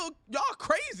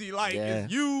crazy. Like,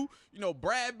 it's you know,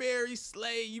 Bradbury,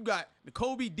 Slay, you got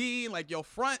Kobe Dean. Like, your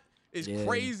front is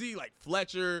crazy. Like,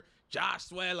 Fletcher, Josh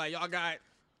Sweat. Like, y'all got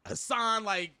Hassan.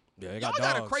 Like, Yeah, y'all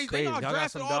got a crazy. Y'all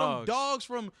drafted some all them dogs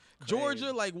from Georgia.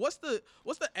 Crazy. Like, what's the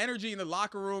energy in the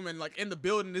locker room and, like, in the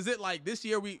building? Is it like this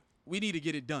year we need to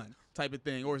get it done type of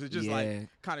thing, or is it just like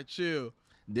kind of chill?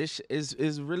 This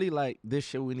is really like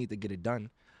this year we need to get it done,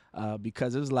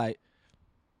 because it was like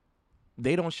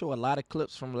they don't show a lot of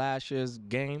clips from last year's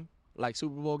game, like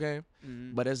Super Bowl game,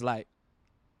 but it's like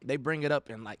they bring it up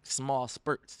in like small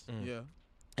spurts. Yeah,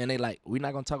 And they like, we're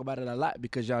not gonna talk about it a lot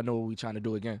because y'all know what we trying to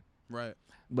do again. right.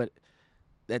 But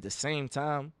at the same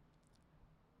time,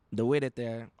 the way that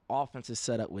their offense is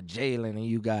set up with Jalen, and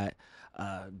you got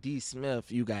D.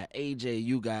 Smith, you got AJ,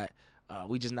 you got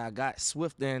we just not got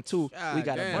Swift in too. God we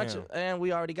got damn. a bunch of, and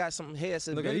we already got some heads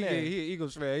that Look been at there. he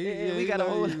Eagles fan. Yeah, we got a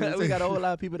whole we got a whole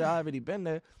lot of people that already been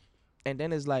there. And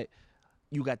then it's like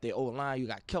you got their old line, you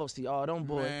got Kelsey, all them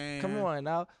boys. Man. Come on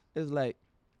now. It's like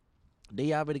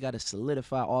they already got a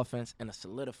solidified offense and a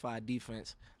solidified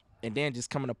defense. And then just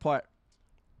coming apart.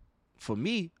 For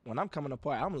me, when I'm coming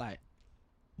apart, I'm like,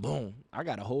 boom, I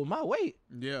gotta hold my weight.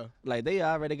 Yeah, Like, they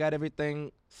already got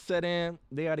everything set in.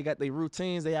 They already got their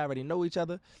routines. They already know each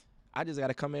other. I just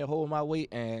gotta come in, hold my weight,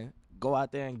 and go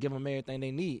out there and give them everything they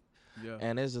need. yeah.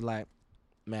 And it's just like,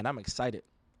 man, I'm excited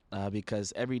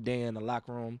because every day in the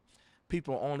locker room,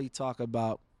 people only talk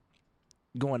about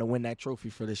going to win that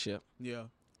trophy for this year. Yeah.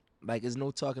 Like, there's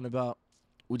no talking about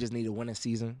we just need a winning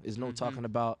season. There's no talking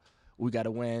about we got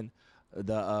to win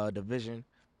the division.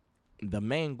 The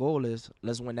main goal is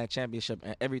let's win that championship,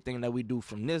 and everything that we do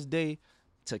from this day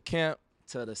to camp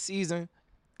to the season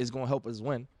is going to help us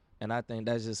win. And I think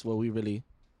that's just what we really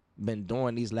been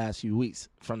doing these last few weeks,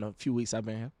 from the few weeks I've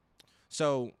been here.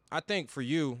 So I think for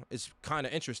you, it's kind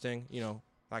of interesting, you know,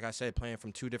 like I said, playing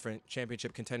from two different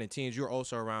championship contending teams. You're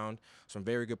also around some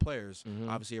very good players.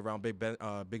 Obviously around Big Ben,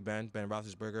 Ben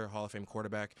Roethlisberger, Hall of Fame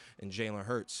quarterback, and Jalen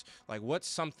Hurts. Like, what's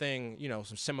something, you know,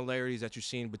 some similarities that you've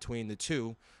seen between the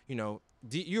two? You know,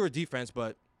 you're a defense,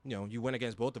 but, you know, you went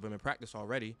against both of them in practice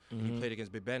already. And you played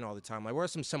against Big Ben all the time. Like, what are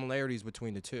some similarities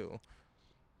between the two?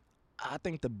 I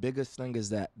think the biggest thing is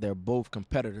that they're both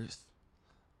competitors.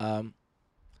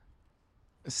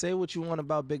 Say what you want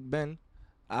about Big Ben.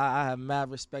 I have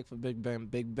mad respect for Big Ben.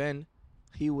 Big Ben,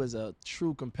 he was a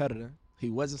true competitor. He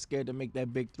wasn't scared to make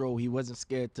that big throw. He wasn't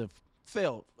scared to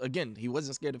fail. Again, he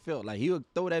wasn't scared to fail. Like, he would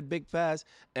throw that big pass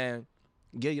and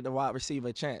give the wide receiver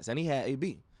a chance. And he had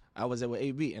AB. I was there with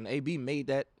AB, and AB made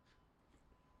that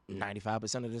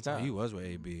 95% of the time. He was with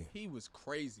AB. He was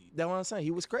crazy. That's what I'm saying.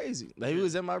 He was crazy. Like, he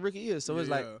was in my rookie year. So it's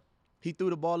like he threw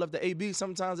the ball up to AB.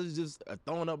 Sometimes it's just a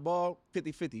throwing up ball,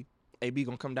 50-50. AB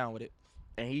going to come down with it.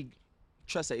 And he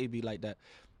trusted AB like that.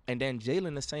 And then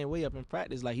Jalen the same way up in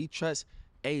practice. Like, he trusts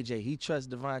AJ. He trusts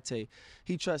Devontae.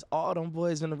 He trusts all them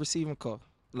boys in the receiving corps.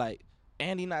 Like,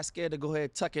 and he not scared to go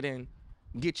ahead, tuck it in,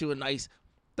 get you a nice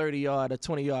 30-yard or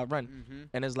 20-yard run.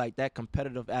 And it's like that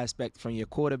competitive aspect from your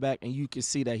quarterback, and you can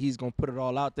see that he's going to put it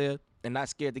all out there and not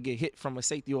scared to get hit from a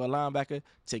safety or a linebacker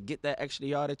to get that extra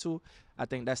yard or two. I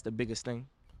think that's the biggest thing.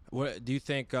 What do you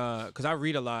think? Because I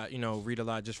read a lot,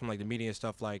 just from like the media and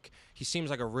stuff. Like, he seems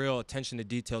like a real attention to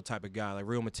detail type of guy, like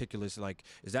real meticulous. Like,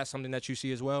 is that something that you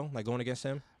see as well, like going against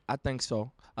him? I think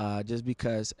so. Just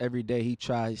because every day he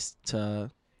tries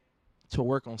to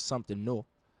work on something new,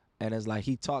 and it's like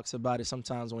he talks about it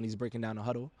sometimes when he's breaking down the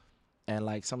huddle, and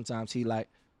like sometimes he like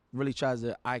really tries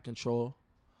to eye control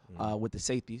with the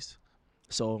safeties.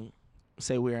 So,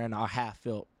 say we're in our half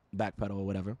field back pedal or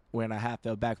whatever. We're in our half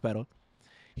field back pedal.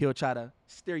 he'll try to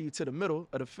steer you to the middle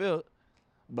of the field,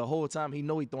 but whole time he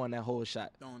know he throwing that whole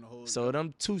shot. So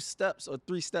them 2 steps or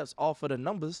 3 steps off of the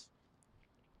numbers,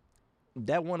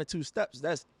 that 1 or 2 steps,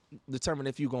 that's determine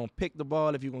if you're going to pick the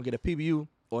ball, if you're going to get a PBU,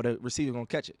 or the receiver going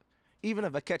to catch it. Even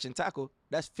if a catch and tackle,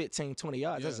 that's 15, 20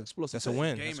 yards. That's explosive. That's a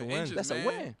win. Game That's a of win. inches, That's a man.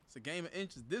 win. It's a game of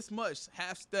inches. This much,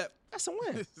 half step. That's a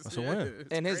win. That's a win. It's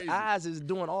And his crazy. eyes is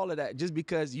doing all of that just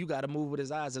because you got to move with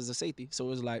his eyes as a safety.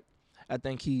 So it's like, I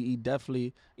think he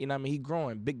definitely, you know what I mean, he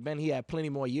growing. Big Ben, he had plenty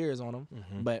more years on him.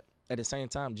 But at the same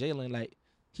time, Jalen, like,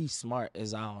 he's smart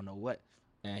as I don't know what.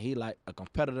 And he like a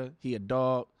competitor. He a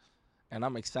dog. And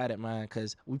I'm excited, man,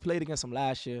 because we played against them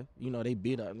last year. You know, they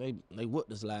beat us. They whooped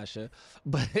us last year.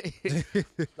 But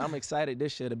I'm excited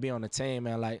this year to be on the team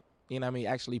and, like, you know what I mean,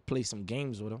 actually play some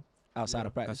games with them outside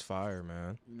of practice. That's fire,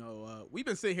 man. You know, we've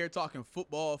been sitting here talking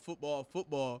football,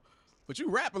 but you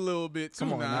rap a little bit too.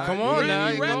 Come on now. now. Come on now.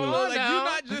 You rap a Come little, on like, now. you're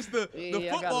not just the Yeah, I got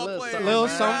a football little player. something, Little You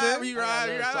something. rap, you I got a rap,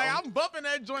 little like, something. I'm bumping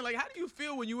that joint. Like, how do you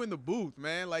feel when you in the booth,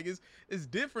 man? Like, it's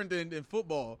different than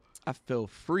football. I feel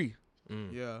free.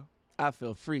 Yeah. I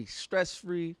feel free,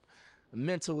 stress-free,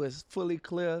 mental is fully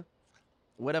clear.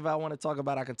 Whatever I want to talk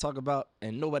about, I can talk about,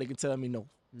 and nobody can tell me no.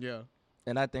 Yeah.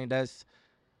 And I think that's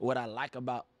what I like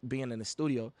about being in the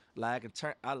studio. Like,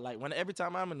 every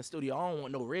time I'm in the studio, I don't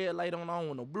want no red light on, I don't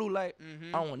want no blue light,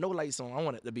 I don't want no lights on. I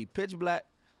want it to be pitch black,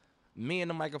 me and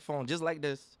the microphone just like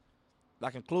this. I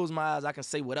can close my eyes, I can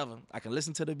say whatever. I can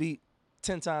listen to the beat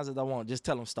 10 times if I want. Just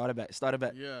tell them, start it back.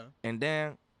 Yeah. And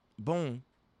then, boom,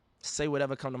 say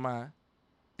whatever come to mind.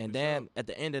 And then at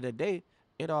the end of the day,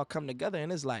 it all come together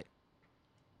and it's like,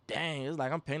 dang, it's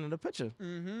like I'm painting a picture.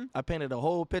 I painted a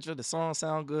whole picture. The song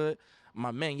sound good. My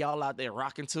man, y'all out there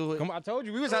rocking to it. Come on, I told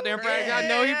you we was out there in practice. I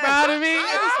know he proud of me.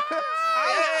 I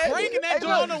was cranking that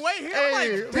joint on the way here. I'm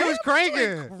like, He was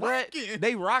cranking. rocking.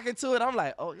 They rocking to it. I'm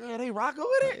like, oh yeah, they rocking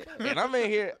with it. And I'm in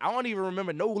here. I don't even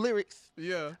remember no lyrics.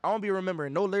 Yeah. I don't be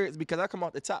remembering no lyrics because I come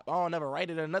off the top. I don't never write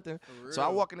it or nothing. So I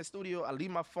real. walk in the studio. I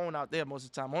leave my phone out there most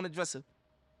of the time on the dresser.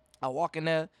 I walk in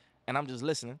there and I'm just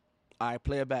listening. All right,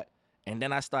 play it back. And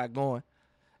then I start going.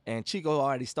 And Chico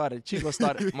already started. Chico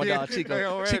started. My dog Chico.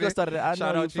 already. Chico started. I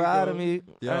Shout know out you proud Chico. of me.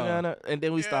 Yeah. And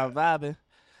then we start vibing.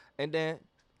 And then,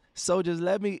 so just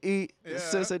let me eat. Yeah.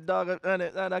 Since a dog and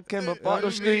I came up on Let the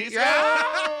me streets. eat.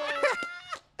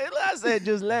 And I said,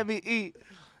 just let me eat.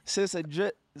 Since a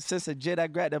jet, I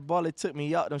grabbed the ball, it took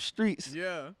me out them streets.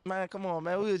 Yeah. Man, come on,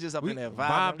 man. We was just up We in there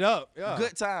vibed up. Yeah.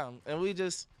 Good time. And we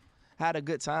just had a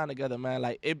good time together, man.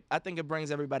 Like, I think it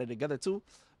brings everybody together, too.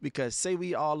 Because say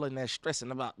we all in there stressing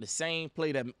about the same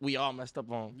play that we all messed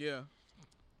up on. Yeah.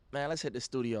 Man, let's hit the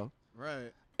studio.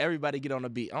 Right. Everybody get on the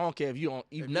beat. I don't care if you've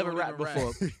you never don't rapped even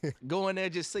rap. before. Go in there,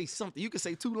 just say something. You can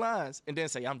say 2 lines and then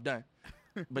say, I'm done.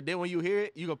 But then when you hear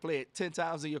it, you going to play it 10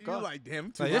 times in your car. You like,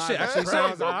 damn, Like, this shit actually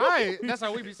sounds all right. That's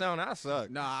how we be sounding. I suck.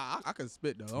 Nah, I can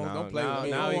spit though. No, Don't play now- with me.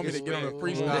 now Don't he want me to can get on the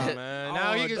spit. freestyle. Ooh, man.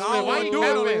 Now he can I spit. don't Why wanna you do it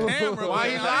on capping? the camera. Why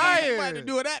man. you I lying? might have to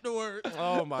do it afterwards.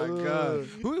 Oh my god.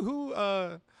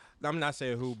 Who I'm not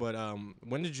saying who, but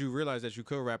when did you realize that you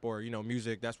could rap or, you know,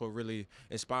 music, that's what really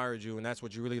inspired you and that's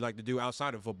what you really like to do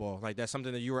outside of football? Like that's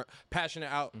something that you were passionate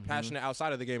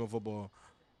outside of the game of football.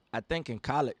 I think in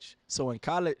college. So in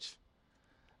college,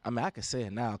 I mean, I can say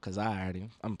it now because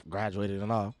I'm graduated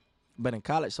and all. But in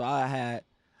college, so I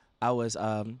was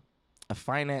a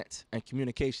finance and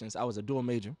communications. I was a dual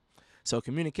major. So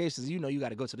communications, you know, you got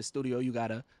to go to the studio. You got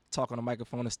to talk on the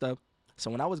microphone and stuff. So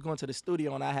when I was going to the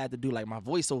studio and I had to do like my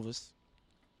voiceovers,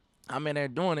 I'm in there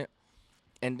doing it.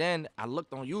 And then I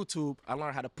looked on YouTube. I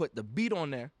learned how to put the beat on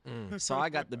there. So I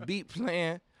got the beat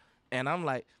playing and I'm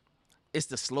like, it's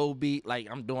the slow beat. Like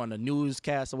I'm doing a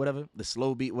newscast or whatever, the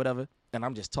slow beat, whatever. And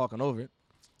I'm just talking over it.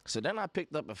 So then I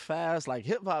picked up a fast like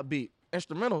hip hop beat,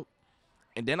 instrumental.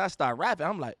 And then I started rapping.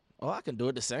 I'm like, oh, I can do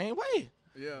it the same way.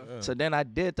 Yeah. So then I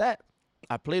did that.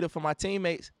 I played it for my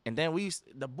teammates, and then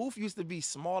the booth used to be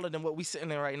smaller than what we sitting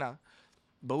in right now,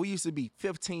 but we used to be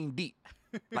 15 deep,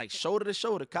 like shoulder to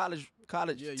shoulder, college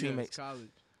teammates. Yeah, college.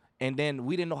 And then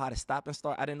we didn't know how to stop and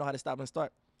start. I didn't know how to stop and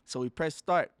start. So we pressed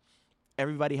start.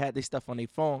 Everybody had their stuff on their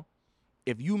phone.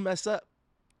 If you mess up,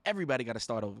 everybody got to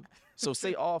start over. So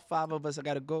say all 5 of us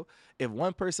got to go. If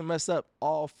one person mess up,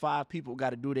 all 5 people got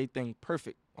to do their thing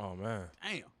perfect. Oh man.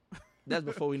 Damn. That's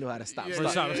before we knew how to stop. Yeah,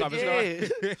 start. stop.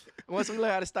 Yeah. Once we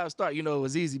learned how to start, you know, it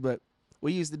was easy. But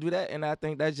we used to do that, and I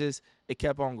think that it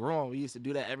kept on growing. We used to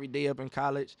do that every day up in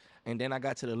college, and then I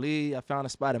got to the league. I found a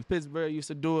spot in Pittsburgh. Used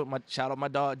to do it. Shout out my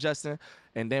dog Justin,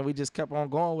 and then we just kept on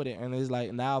going with it. And it's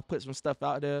like now I put some stuff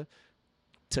out there,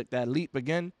 took that leap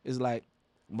again. It's like,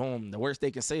 boom. The worst they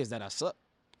can say is that I suck.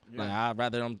 Yeah. Like I'd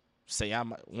rather them say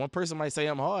one person might say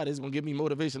I'm hard. It's gonna give me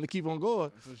motivation to keep on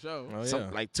going. For sure. Oh, So, yeah.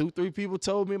 like 2-3 people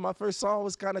told me my first song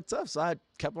was kind of tough, so I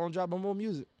kept on dropping more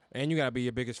music. And you gotta be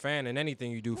your biggest fan in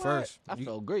anything you do first. I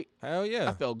felt great. Hell yeah.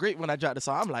 I felt great when I dropped the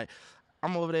song.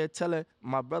 I'm over there telling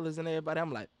my brothers and everybody.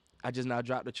 I'm like, I just now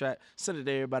dropped the track. Send it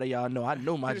to everybody. Y'all know I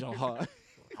know my joint hard.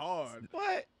 Hard.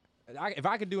 What? If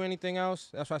I could do anything else,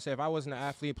 that's why I say if I wasn't an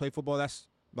athlete, play football, that's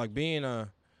like being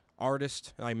a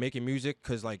artist, like making music,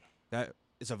 because like that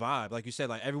is a vibe. Like you said,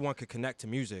 like everyone could connect to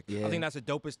music. Yeah. I think that's the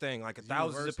dopest thing. Like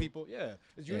thousands of universal. people,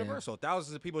 it's Yeah. universal.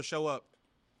 Thousands of people show up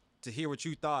to hear what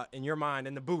you thought in your mind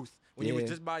in the booth when you was Yeah.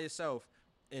 just by yourself,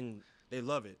 and they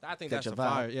love it. I think Catch that's a a vibe.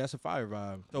 fire. Yeah, it's a fire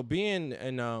vibe. So being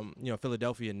in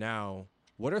Philadelphia now,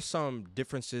 what are some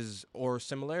differences or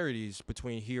similarities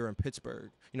between here and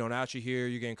Pittsburgh? Now that you're here,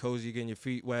 you're getting cozy, you're getting your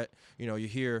feet wet. You're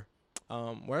here.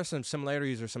 What are some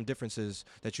similarities or some differences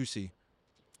that you see?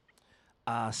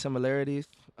 Similarities,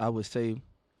 I would say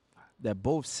that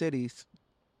both cities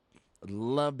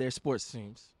love their sports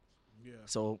teams. Yeah.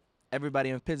 So everybody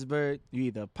in Pittsburgh, you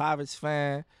either a Pirates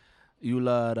fan, you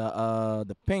love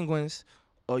the Penguins,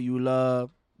 or you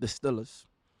love the Steelers.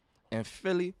 And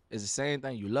Philly is the same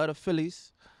thing. You love the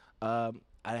Phillies. I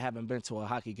haven't been to a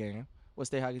hockey game. What's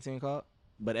their hockey team called?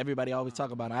 But everybody always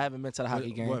talk about it. I haven't been to the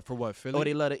hockey game. What for? What Philly? Oh,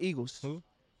 they love the Eagles. Who?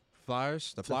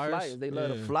 Flyers? The The Flyers? They love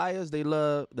the Yeah. Flyers. They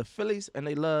love the Phillies, and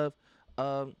they love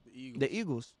Eagles. the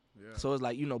Eagles. Yeah. So it's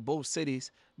like, both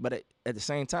cities, but at the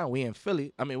same time, we in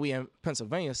Philly. I mean, we in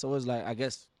Pennsylvania. So it's like, I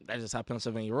guess that's just how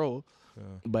Pennsylvania roll. Yeah.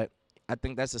 But I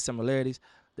think that's the similarities.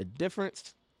 The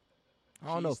difference, I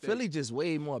don't know. Cheesesteak. Philly just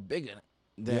way more bigger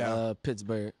than Yeah.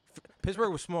 Pittsburgh.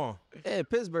 Pittsburgh was small. Yeah,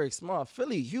 Pittsburgh small.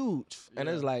 Philly huge. And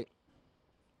it's Yeah. like,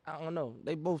 I don't know.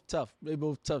 They both tough. They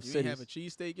both tough You ain't cities. have a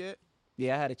cheesesteak yet?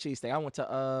 Yeah, I had a cheesesteak. I went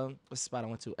to what's the spot I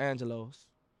went to? Angelo's.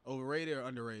 Overrated or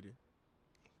underrated?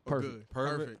 Or Perfect. good?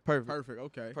 Perfect. Perfect.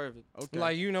 Okay. Perfect. Okay.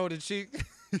 Like the cheek.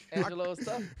 Angelo's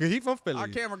tough. He from Philly. Our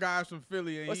camera guy's from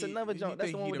Philly. And What's he, another he joint?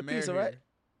 That's think the one he with the mayor pizza, here. right?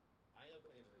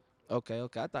 Okay.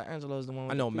 I thought Angelo's the one. I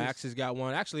With know the Max pizza. has got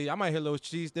one. Actually, I might hit a little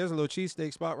cheese. There's a little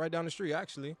cheesesteak spot right down the street.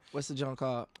 Actually, What's the joint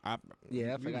called? I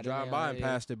Yeah, I we forgot the drive name by of and it, yeah.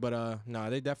 passed it, but no,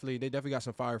 they definitely got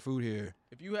some fire food here.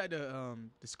 If you had to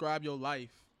describe your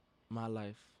life My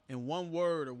life. in one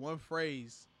word or one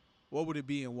phrase, what would it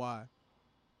be and why?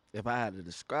 If I had to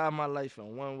describe my life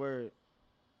in one word,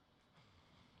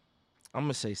 I'm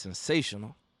gonna say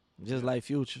sensational, just like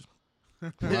Future.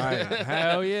 Right?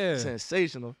 Hell yeah.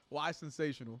 Sensational, Why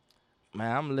sensational?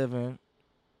 man.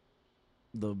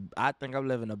 I think I'm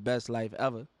living the best life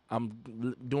ever. I'm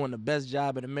doing the best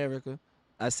job in America.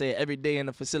 I say it every day in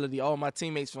the facility. All my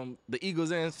teammates from the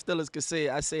Eagles and Steelers could say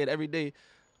it. I say it every day.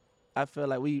 I feel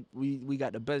like we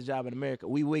got the best job in America.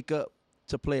 We wake up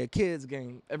to play a kids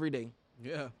game every day.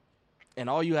 Yeah. And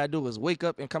all you gotta do is wake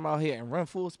up and come out here and run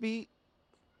full speed.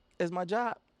 It's my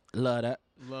job. Love that.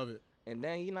 Love it. And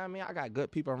then, you know what I mean? I got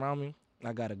good people around me.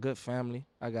 I got a good family.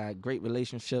 I got great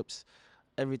relationships.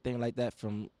 Everything like that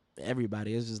from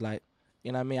everybody. It's just like,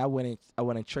 you know what I mean? I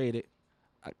wouldn't trade it.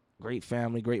 Great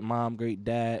family, great mom, great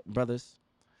dad, brothers.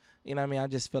 You know what I mean? I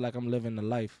just feel like I'm living the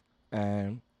life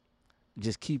and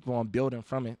just keep on building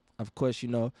from it. Of course,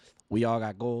 we all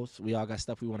got goals. We all got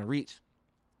stuff we want to reach.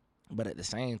 But at the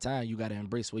same time, you got to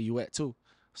embrace where you at too.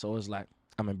 So it's like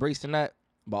I'm embracing that,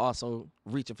 but also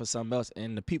reaching for something else.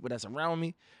 And the people that's around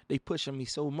me, they pushing me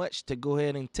so much to go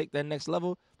ahead and take that next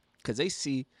level because they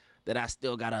see that I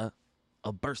still got a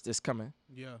burst that's coming.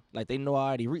 Yeah. Like they know I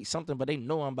already reached something, but they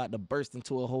know I'm about to burst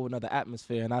into a whole nother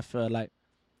atmosphere. And I feel like,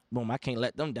 boom, I can't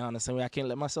let them down the same way I can't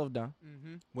let myself down.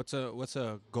 Mm-hmm. What's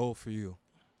a goal for you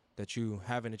that you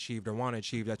haven't achieved or want to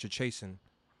achieve that you're chasing?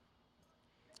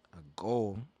 A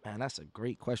goal, man, that's a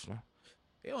great question.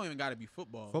 It don't even got to be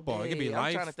football. Football. It could be Hey, life.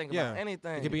 I'm trying to think yeah. about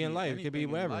anything. It could be in life. It could be Anything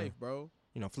in whatever. life, bro.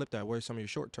 Flip that. Where's some of your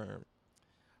short term?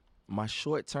 My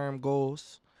short-term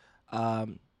goals, we're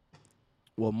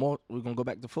gonna go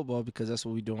back to football because that's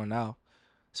what we're doing now.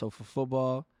 So for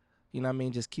football, you know what I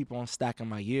mean, just keep on stacking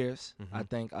my years. Mhm. I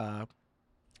think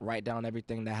write down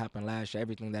everything that happened last year,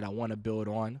 everything that I want to build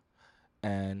on,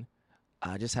 and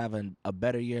just having a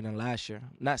better year than last year.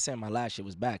 Not saying my last year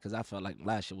was bad because I felt like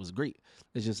last year was great.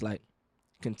 It's just like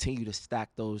continue to stack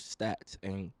those stats,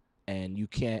 and you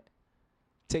can't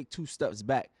take 2 steps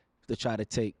back to try to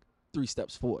take 3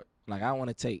 steps forward. Like I want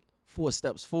to take 4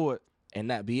 steps forward and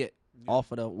that be it.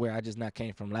 Off of where I just not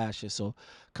came from last year. So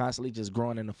constantly just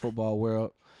growing in the football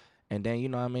world. And then, you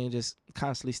know what I mean, just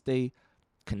constantly stay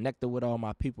connected with all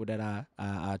my people that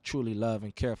I truly love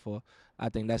and care for. I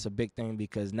think that's a big thing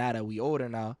because now that we older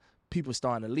now, people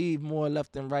starting to leave more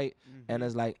left and right. Mm-hmm. And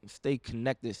it's like stay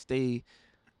connected, stay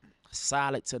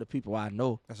solid to the people I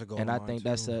know. That's a goal. And I think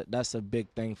that's a big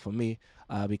thing for me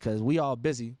because we all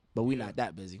busy, but we not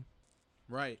that busy.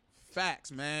 Right.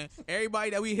 Facts, man.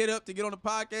 Everybody that we hit up to get on the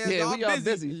podcast, Yeah, y'all we all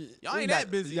busy. busy. Y'all We ain't not-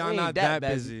 that busy. Y'all We not ain't that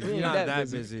that busy. We You're ain't not that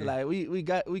that busy. busy.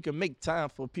 Like we can make time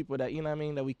for people that, you know what I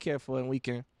mean, that we care for, and we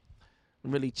can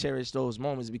really cherish those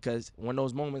moments, because when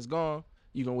those moments gone,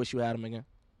 you gonna wish you had them again.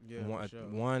 Yeah, for sure.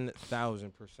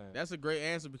 1,000%. That's a great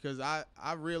answer, because I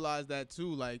realized that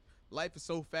too. Like, life is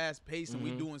so fast paced and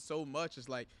we doing so much. It's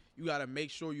like you got to make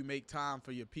sure you make time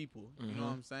for your people. You know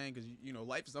what I'm saying? Because you know,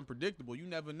 life is unpredictable. You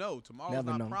never know. Tomorrow's Never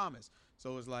not know. promised.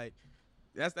 So it's like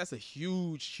that's a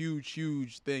huge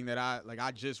thing that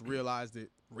I just realized it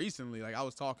recently. Like, I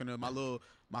was talking to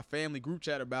my family group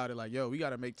chat about it. Like, yo, we got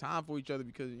to make time for each other,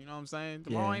 because you know what I'm saying?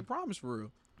 Tomorrow Yeah. ain't promised for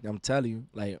real. I'm telling you,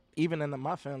 like, even in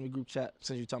my family group chat,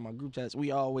 since you're talking about group chats, we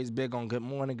always big on good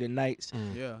morning, good nights.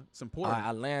 Yeah, it's important.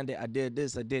 I landed, I did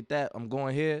this, I did that, I'm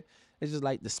going here. It's just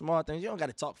like the small things. You don't got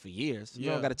to talk for years. You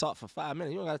Yeah. don't got to talk for 5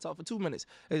 minutes. You don't got to talk for 2 minutes.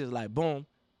 It's just like, boom,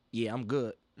 yeah, I'm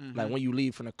good. Like, when you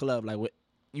leave from the club, like,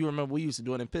 you remember we used to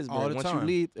do it in Pittsburgh. All the Once time. you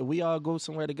leave, if we all go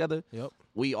somewhere together, Yep.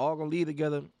 we all going to leave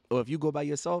together. Or if you go by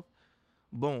yourself,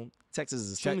 boom, text us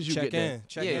as soon as you check get there. in,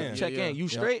 check yeah, in. check Yeah, in. You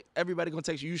Yep. straight, everybody going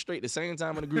to text you straight the same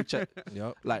time in the group chat.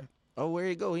 Yep. Like, oh, where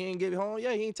he go? He ain't get home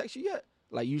yet. He ain't text you yet.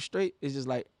 Like, you straight. It's just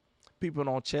like people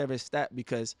don't cherish that,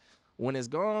 because when it's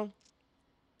gone,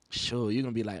 sure, you're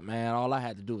going to be like, man, all I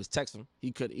had to do was text him.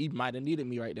 He might have needed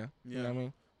me right there. You know what I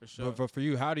mean? For sure. But for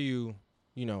you, how do you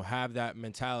have that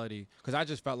mentality? Because I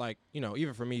just felt like,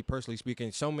 even for me personally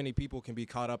speaking, so many people can be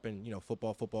caught up in,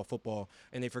 football,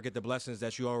 and they forget the blessings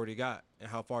that you already got and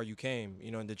how far you came,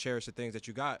 and to cherish the things that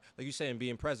you got, like you say, and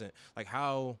being present. Like,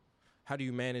 how do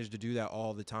you manage to do that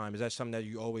all the time? Is that something that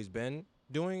you always been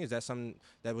doing? Is that something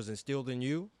that was instilled in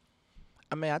you?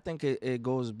 I mean, I think it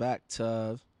goes back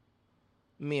to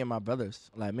me and my brothers.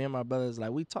 Like, me and my brothers,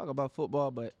 like, we talk about football,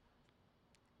 but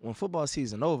when football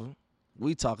season over,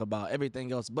 we talk about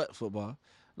everything else but football.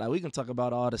 Like, we can talk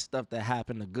about all the stuff that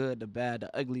happened, the good, the bad,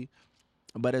 the ugly,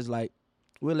 but it's like,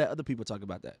 we'll let other people talk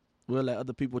about that. We'll let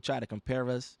other people try to compare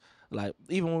us. Like,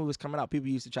 even when we was coming out, people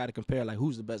used to try to compare, like,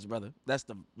 who's the best brother? That's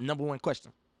the number one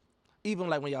question. Even,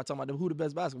 like, when y'all talking about who the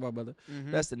best basketball brother,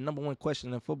 that's the number one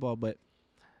question in football. But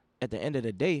at the end of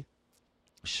the day,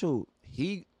 shoot,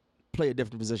 he play a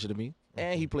different position to me,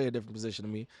 and he play a different position to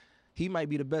me. He might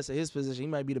be the best at his position. He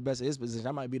might be the best at his position.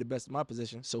 I might be the best at my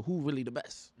position. So who really the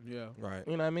best? Yeah. Right.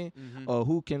 You know what I mean? Or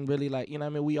who can really, like, you know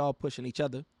what I mean? We all pushing each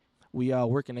other. We all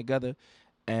working together.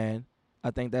 And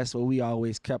I think that's what we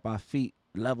always kept our feet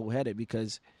level-headed,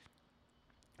 because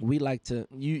we like to,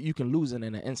 you can lose it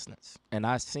in an instance. And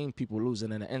I've seen people lose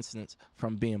it in an instance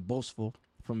from being boastful,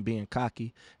 from being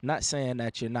cocky. Not saying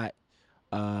that you're not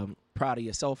proud of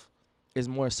yourself. It's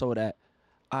more so that,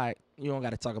 all right, you don't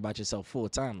got to talk about yourself full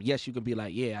time. Yes, you can be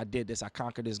like, yeah, I did this, I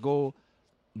conquered this goal,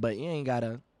 but you ain't got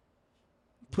to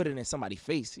put it in somebody's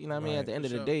face. You know what I mean? At the end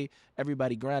of the day,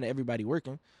 everybody grinding, everybody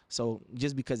working. So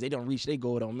just because they don't reach their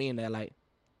goal don't mean that, like,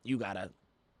 you got to,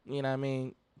 you know what I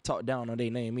mean, talk down on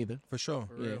their name either. For sure.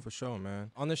 For sure,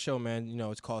 man. On this show, man,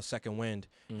 it's called Second Wind,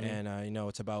 and,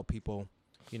 it's about people,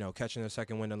 catching their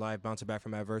second wind in life, bouncing back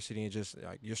from adversity, and just,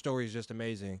 like, your story is just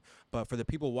amazing. But for the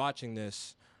people watching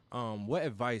this, what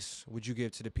advice would you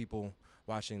give to the people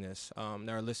watching this that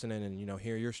are listening and,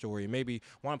 hear your story? Maybe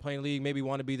want to play in the league, maybe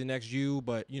want to be the next you,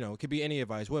 but, it could be any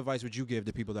advice. What advice would you give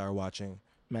to people that are watching?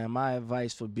 Man, my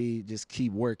advice would be just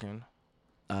keep working.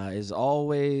 It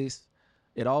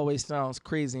always sounds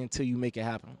crazy until you make it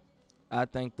happen. I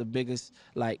think the biggest,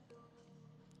 like,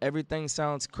 everything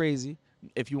sounds crazy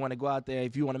if you want to go out there,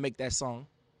 if you want to make that song.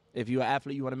 If you're an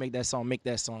athlete, you want to make that song, make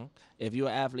that song. If you're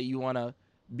an athlete, you want to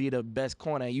be the best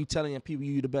corner, and you telling people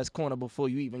you the best corner before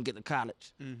you even get to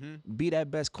college. Be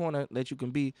that best corner that you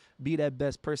can be. Be that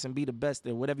best person. Be the best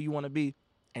at whatever you want to be,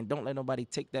 and don't let nobody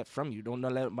take that from you. Don't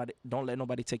let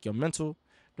nobody take your mental.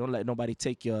 Don't let nobody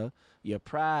take your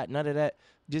pride. None of that.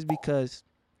 Just because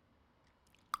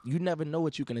you never know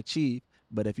what you can achieve,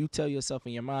 but if you tell yourself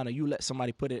in your mind, or you let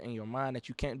somebody put it in your mind that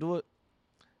you can't do it,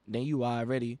 then you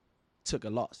already took a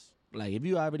loss. Like, if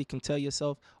you already can tell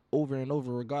yourself over and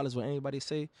over, regardless of what anybody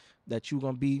say, that you're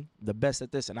going to be the best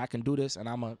at this, and I can do this, and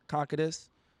I'm going to conquer this,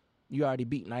 you already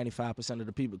beat 95% of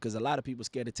the people, because a lot of people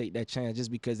scared to take that chance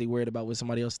just because they worried about what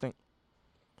somebody else think.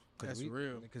 That's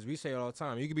real. Because we say it all the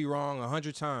time. You could be wrong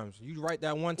 100 times. You write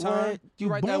that one time, You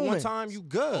write that one booming. time, you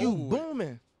good. You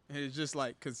booming. And it's just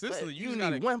like consistently. You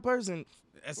gotta, need one person.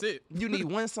 That's it. You need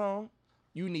one song.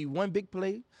 You need one big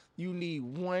play. You need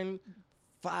one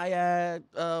fire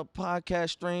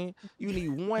podcast stream. You need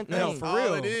one thing. No, for All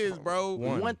real. it is, bro.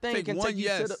 One thing Take can one take you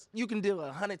to the. yes. You can do it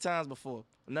 100 times before.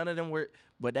 None of them work,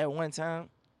 but that one time,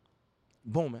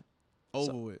 booming.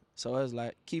 Over with. So it's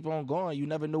like keep on going. You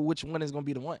never know which one is gonna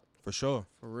be the one. For sure.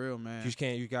 For real, man. You just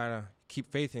can't. You gotta keep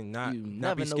faith and not You be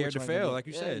never know scared which to one fail. gonna Like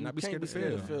you said, not be scared to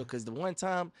fail. Because the one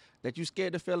time that you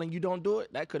scared to fail and you don't do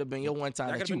it, that could have been your one time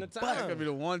That that, could've you been the bust. time. That could be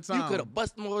the one You time. could have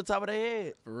busted them over the top of their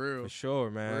head. For real. For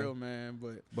sure, man. For real, man.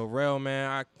 But real,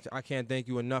 man, I can't thank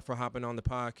you enough for hopping on the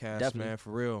podcast, Definitely. man.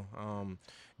 For real.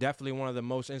 Definitely one of the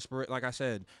most like I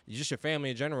said, just your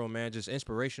family in general, man. Just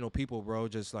inspirational people, bro.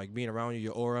 Just like being around you,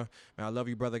 your aura. Man, I love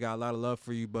you, brother. Got a lot of love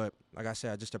for you. But like I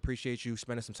said, I just appreciate you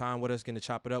spending some time with us, getting to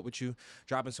chop it up with you,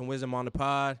 dropping some wisdom on the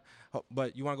pod.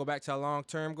 But you want to go back to a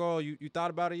long-term goal? You thought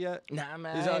about it yet? Nah,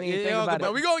 man. Is I ain't even think about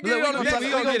it. We gonna get it on the talk- next.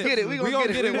 we gonna get it. We gonna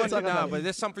get it. one talk day. about it. But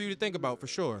there's something for you to think about for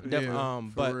sure.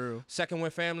 Definitely. But For real. Second Win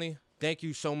family, thank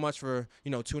you so much for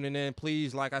tuning in.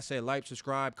 Please, like I said, like,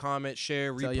 subscribe, comment,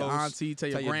 share, Tell repost. your auntie, tell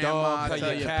your your grandma, dog, tell tell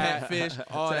your your cat, catfish,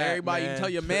 all tell that, everybody. man. Tell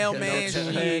your mailman. Tune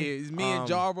in. Shit, it's me and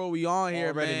Jarvo. We on here,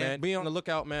 Already, man. Be on the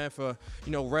lookout, man, for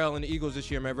Rel and the Eagles this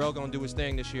year, man. Rel gonna do his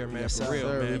thing this year, man. Yes, For sir. real,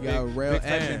 Sir, man. we got Big Rel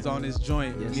fan. Edmunds on this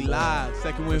joint. Yes, we sir. live.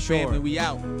 Second Win For sure. family. We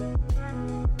out.